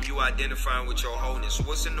wholeness, from you identifying with your wholeness?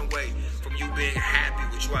 What's in the way from you being happy,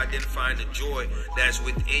 with you identifying the joy that's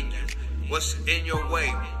within you? What's in your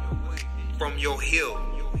way from your healed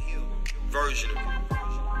version of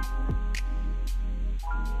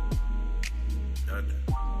you?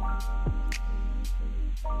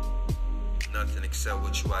 Nothing except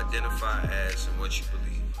what you identify as and what you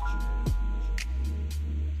believe.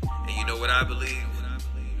 And you know what I believe?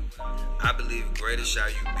 I believe greater shall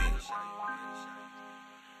you be.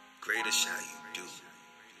 Greater shall you do.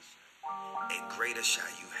 And greater shall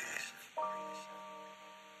you have.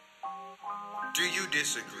 Do you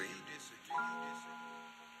disagree?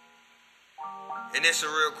 And that's a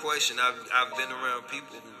real question. I've been around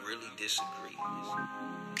people who really disagree.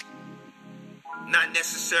 Not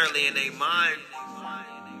necessarily in their mind,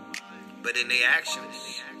 but in their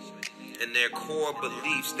actions, in their core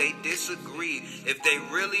beliefs. They disagree. If they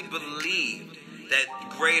really believed that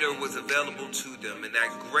greater was available to them and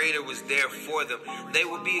that greater was there for them, they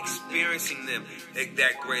would be experiencing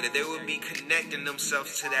that greater. They would be connecting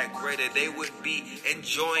themselves to that greater. They would be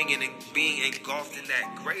enjoying and being engulfed in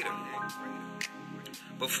that greater.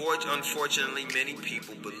 But unfortunately, many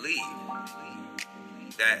people believe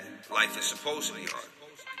that life is supposed to be hard.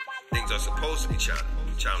 Things are supposed to be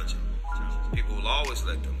challenging. People will always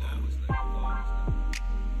let them down.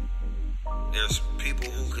 There's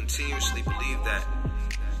people who continuously believe that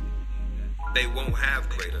they won't have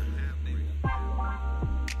greater.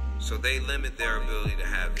 So they limit their ability to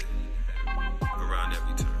have it around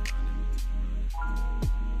every turn.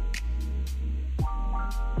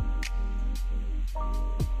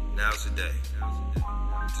 Now's the day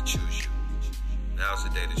to choose you. Now's the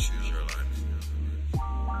day to choose your alignment.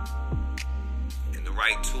 And the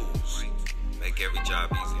right tools make every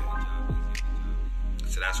job easier.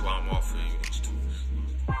 So that's why I'm offering you these tools.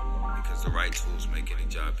 Because the right tools make any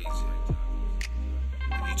job easier.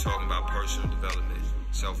 If you're talking about personal development,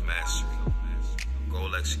 self-mastery,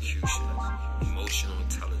 goal execution, emotional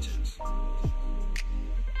intelligence,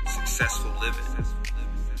 successful living,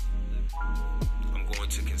 I'm going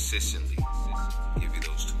to consistently give you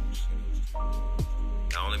those tools.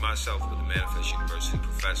 Not only myself, but the Manifest University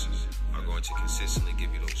professors are going to consistently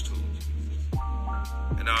give you those tools.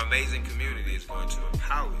 And our amazing community is going to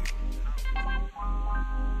empower you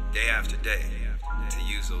day after day to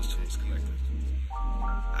use those tools collectively.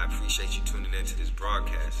 I appreciate you tuning into this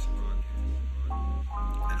broadcast,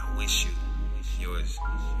 and I wish you and yours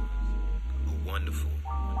a wonderful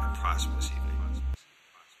and prosperous evening.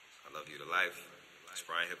 I love you to life. It's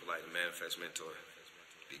Brian Hyppolite, the Manifest Mentor.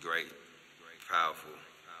 Be great, be powerful,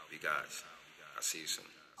 be God's. I'll see you soon.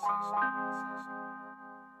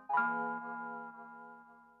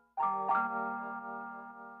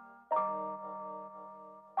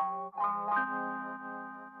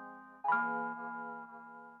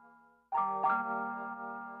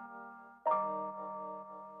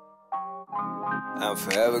 I'm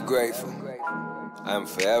forever grateful. I'm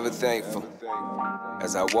forever thankful.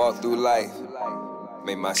 As I walk through life,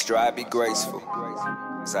 may my stride be graceful.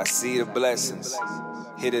 As I see the blessings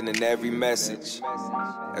hidden in every message.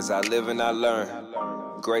 As I live and I learn,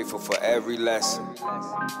 grateful for every lesson.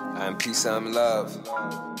 I am peace, I am love.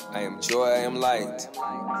 I am joy, I am light.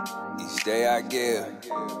 Each day I give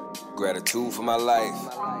gratitude for my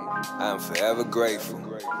life. I am forever grateful.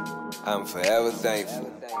 I am forever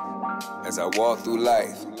thankful. As I walk through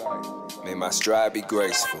life, may my stride be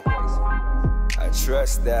graceful. I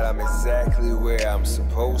trust that I'm exactly where I'm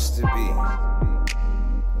supposed to be,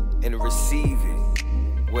 and receiving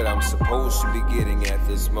what I'm supposed to be getting at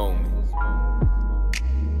this moment.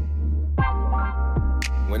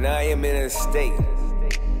 When I am in a state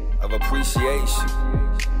of appreciation,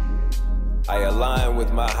 I align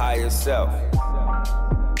with my higher self.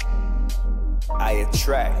 I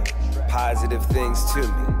attract positive things to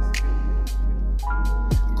me.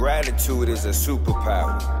 Gratitude is a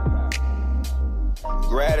superpower.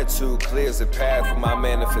 Gratitude clears the path for my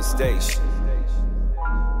manifestation.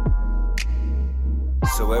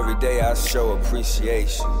 So every day I show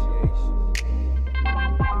appreciation.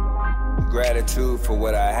 Gratitude for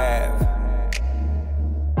what I have,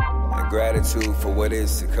 and gratitude for what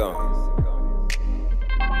is to come.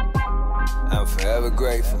 I'm forever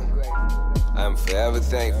grateful. I'm forever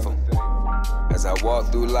thankful. As I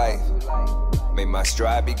walk through life, may my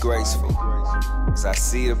stride be graceful. As I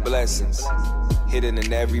see the blessings hidden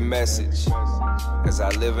in every message. As I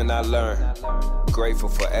live and I learn, grateful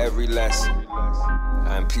for every lesson.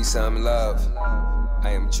 I am peace, I am love. I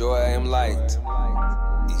am joy, I am light.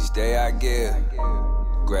 Each day I give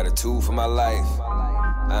gratitude for my life.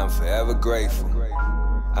 I am forever grateful.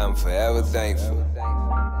 I am forever thankful.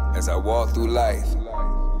 As I walk through life,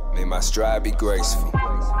 may my stride be graceful.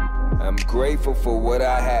 I'm grateful for what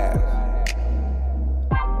I have,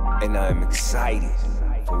 and I am excited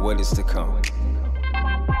for what is to come.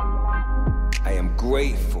 I am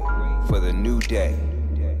grateful for the new day.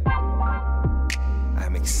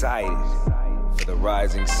 I'm excited for the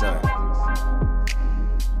rising sun.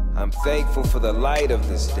 I'm thankful for the light of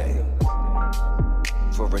this day,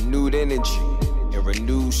 for renewed energy and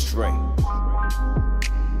renewed strength.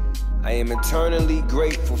 I am eternally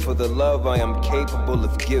grateful for the love I am capable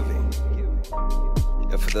of giving,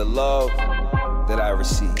 and for the love that I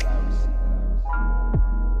receive.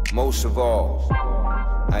 Most of all,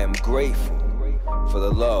 I am grateful for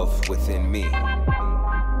the love within me.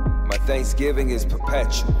 My thanksgiving is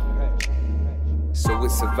perpetual, so it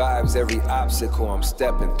survives every obstacle I'm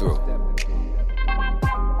stepping through.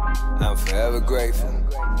 I'm forever grateful.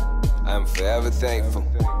 I'm forever thankful.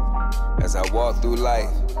 As I walk through life,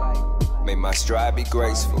 may my stride be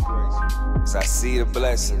graceful. As I see the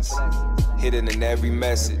blessings hidden in every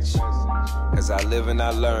message. As I live and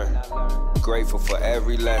I learn, grateful for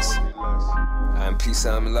every lesson. I am peace,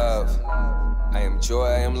 I am love. I am joy,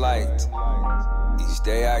 I am light. Each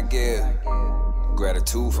day I give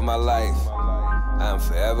gratitude for my life. I am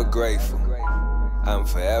forever grateful. I am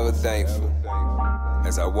forever thankful.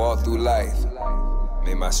 As I walk through life,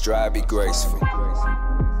 may my stride be graceful.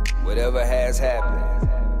 Whatever has happened,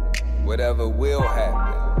 whatever will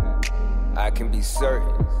happen, I can be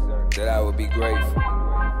certain that I will be grateful.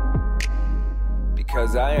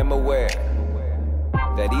 Because I am aware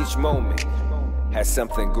that each moment has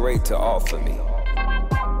something great to offer me.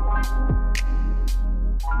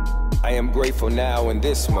 I am grateful now in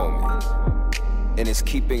this moment, and it's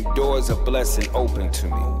keeping doors of blessing open to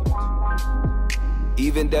me.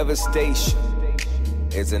 Even devastation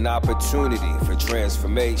is an opportunity for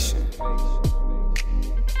transformation.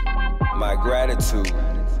 My gratitude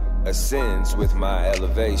ascends with my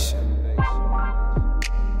elevation.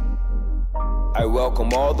 I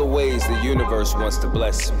welcome all the ways the universe wants to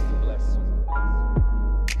bless me.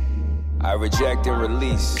 I reject and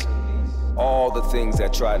release all the things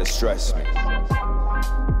that try to stress me.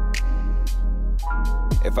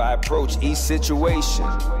 If I approach each situation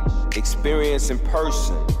experience in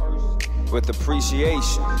person with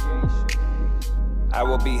appreciation. I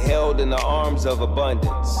will be held in the arms of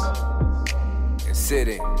abundance and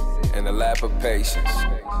sitting in the lap of patience.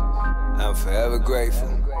 I'm forever grateful.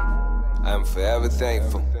 I'm forever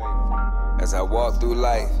thankful. As I walk through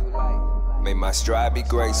life, may my stride be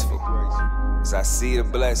graceful. As I see the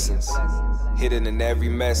blessings hidden in every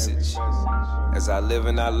message. As I live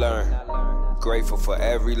and I learn, grateful for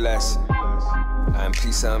every lesson. I am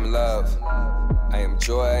peace, I am love. I am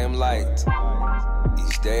joy, I am light.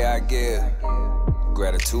 Each day I give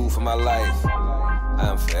gratitude for my life. I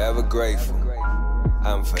am forever grateful.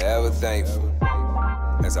 I am forever thankful.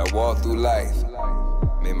 As I walk through life,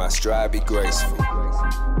 may my stride be graceful.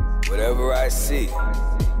 Whatever I see,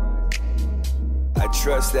 I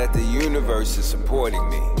trust that the universe is supporting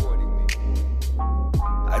me.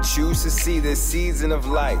 I choose to see this season of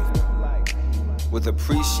life with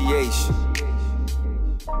appreciation.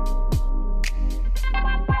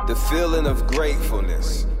 The feeling of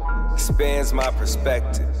gratefulness expands my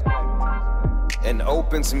perspective and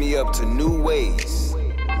opens me up to new ways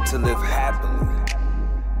to live happily,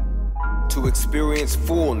 to experience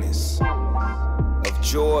fullness of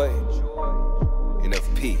joy and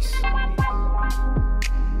of peace.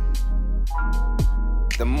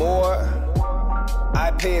 The more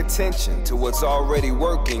I pay attention to what's already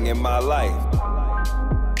working in my life,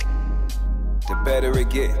 the better it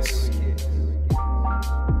gets.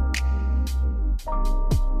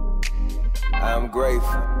 I'm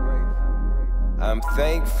grateful. I'm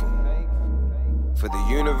thankful for the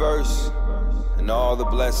universe and all the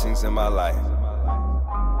blessings in my life.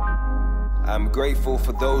 I'm grateful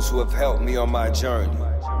for those who have helped me on my journey.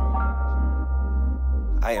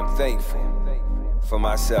 I am thankful for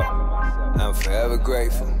myself. I'm forever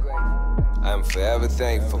grateful. I'm forever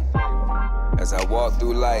thankful. As I walk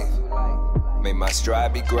through life, may my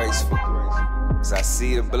stride be graceful. As I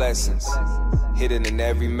see the blessings hidden in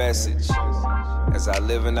every message. As I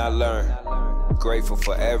live and I learn, grateful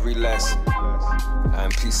for every lesson. I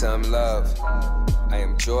am peace, I am love. I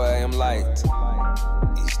am joy, I am light.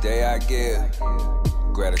 Each day I give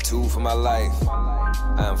gratitude for my life.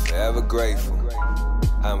 I am forever grateful.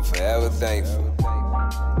 I am forever thankful.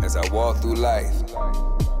 As I walk through life,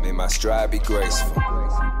 may my stride be graceful.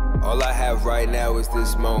 All I have right now is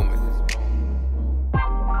this moment,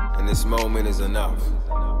 and this moment is enough.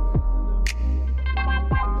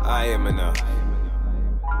 I am enough,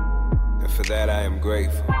 and for that I am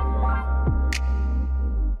grateful.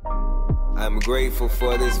 I'm grateful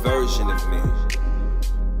for this version of me.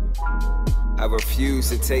 I refuse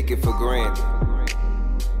to take it for granted.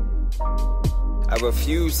 I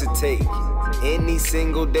refuse to take any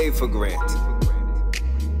single day for granted.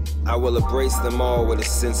 I will embrace them all with a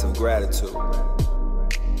sense of gratitude.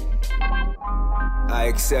 I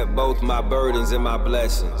accept both my burdens and my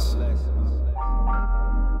blessings.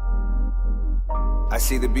 I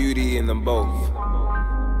see the beauty in them both.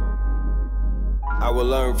 I will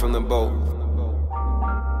learn from them both.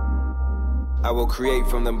 I will create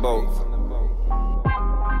from them both.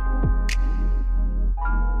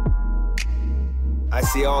 I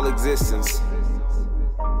see all existence.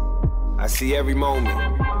 I see every moment.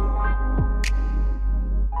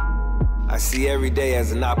 I see every day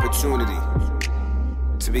as an opportunity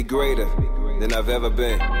to be greater than I've ever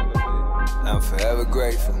been. I'm forever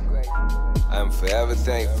grateful. I'm forever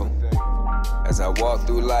thankful. As I walk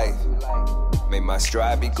through life, may my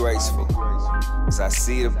stride be graceful. As I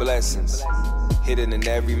see the blessings hidden in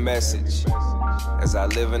every message. As I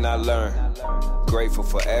live and I learn, grateful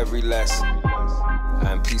for every lesson.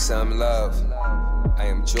 I am peace, I am love. I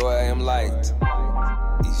am joy, I am light.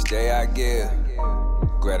 Each day I give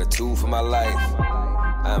gratitude for my life.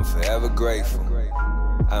 I am forever grateful.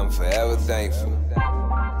 I am forever thankful.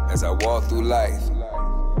 As I walk through life,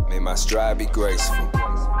 may my stride be graceful.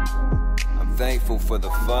 I'm thankful for the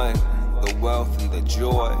fun, the wealth, and the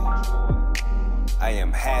joy. I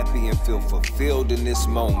am happy and feel fulfilled in this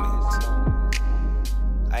moment.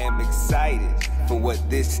 I am excited for what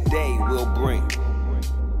this day will bring.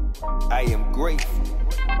 I am grateful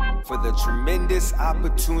for the tremendous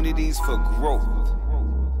opportunities for growth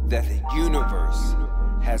that the universe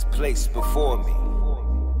has placed before me.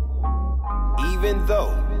 Even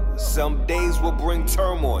though some days will bring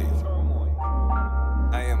turmoil,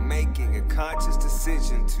 I am making a conscious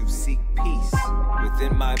decision to seek peace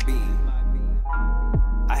within my being.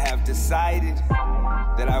 I have decided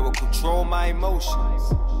that I will control my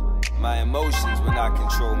emotions. My emotions will not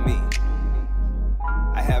control me.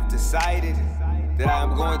 I have decided that I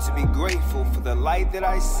am going to be grateful for the light that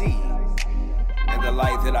I see and the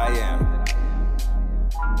light that I am.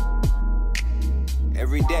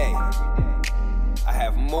 Every day, I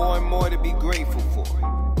have more and more to be grateful for.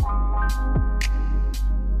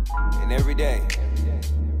 And every day,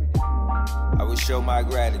 I will show my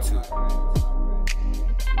gratitude.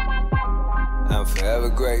 I'm forever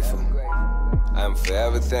grateful. I'm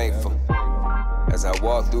forever thankful. As I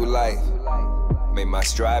walk through life, may my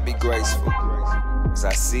stride be graceful. As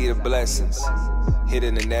I see the blessings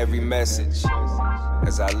hidden in every message.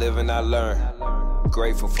 As I live and I learn,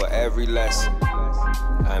 grateful for every lesson.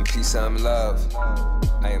 I am peace, I am love.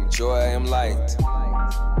 I am joy, I am light.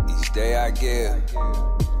 Each day I give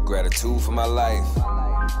gratitude for my life.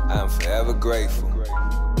 I am forever grateful.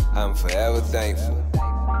 I am forever thankful.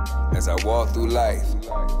 As I walk through life,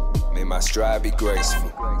 may my stride be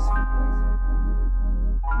graceful.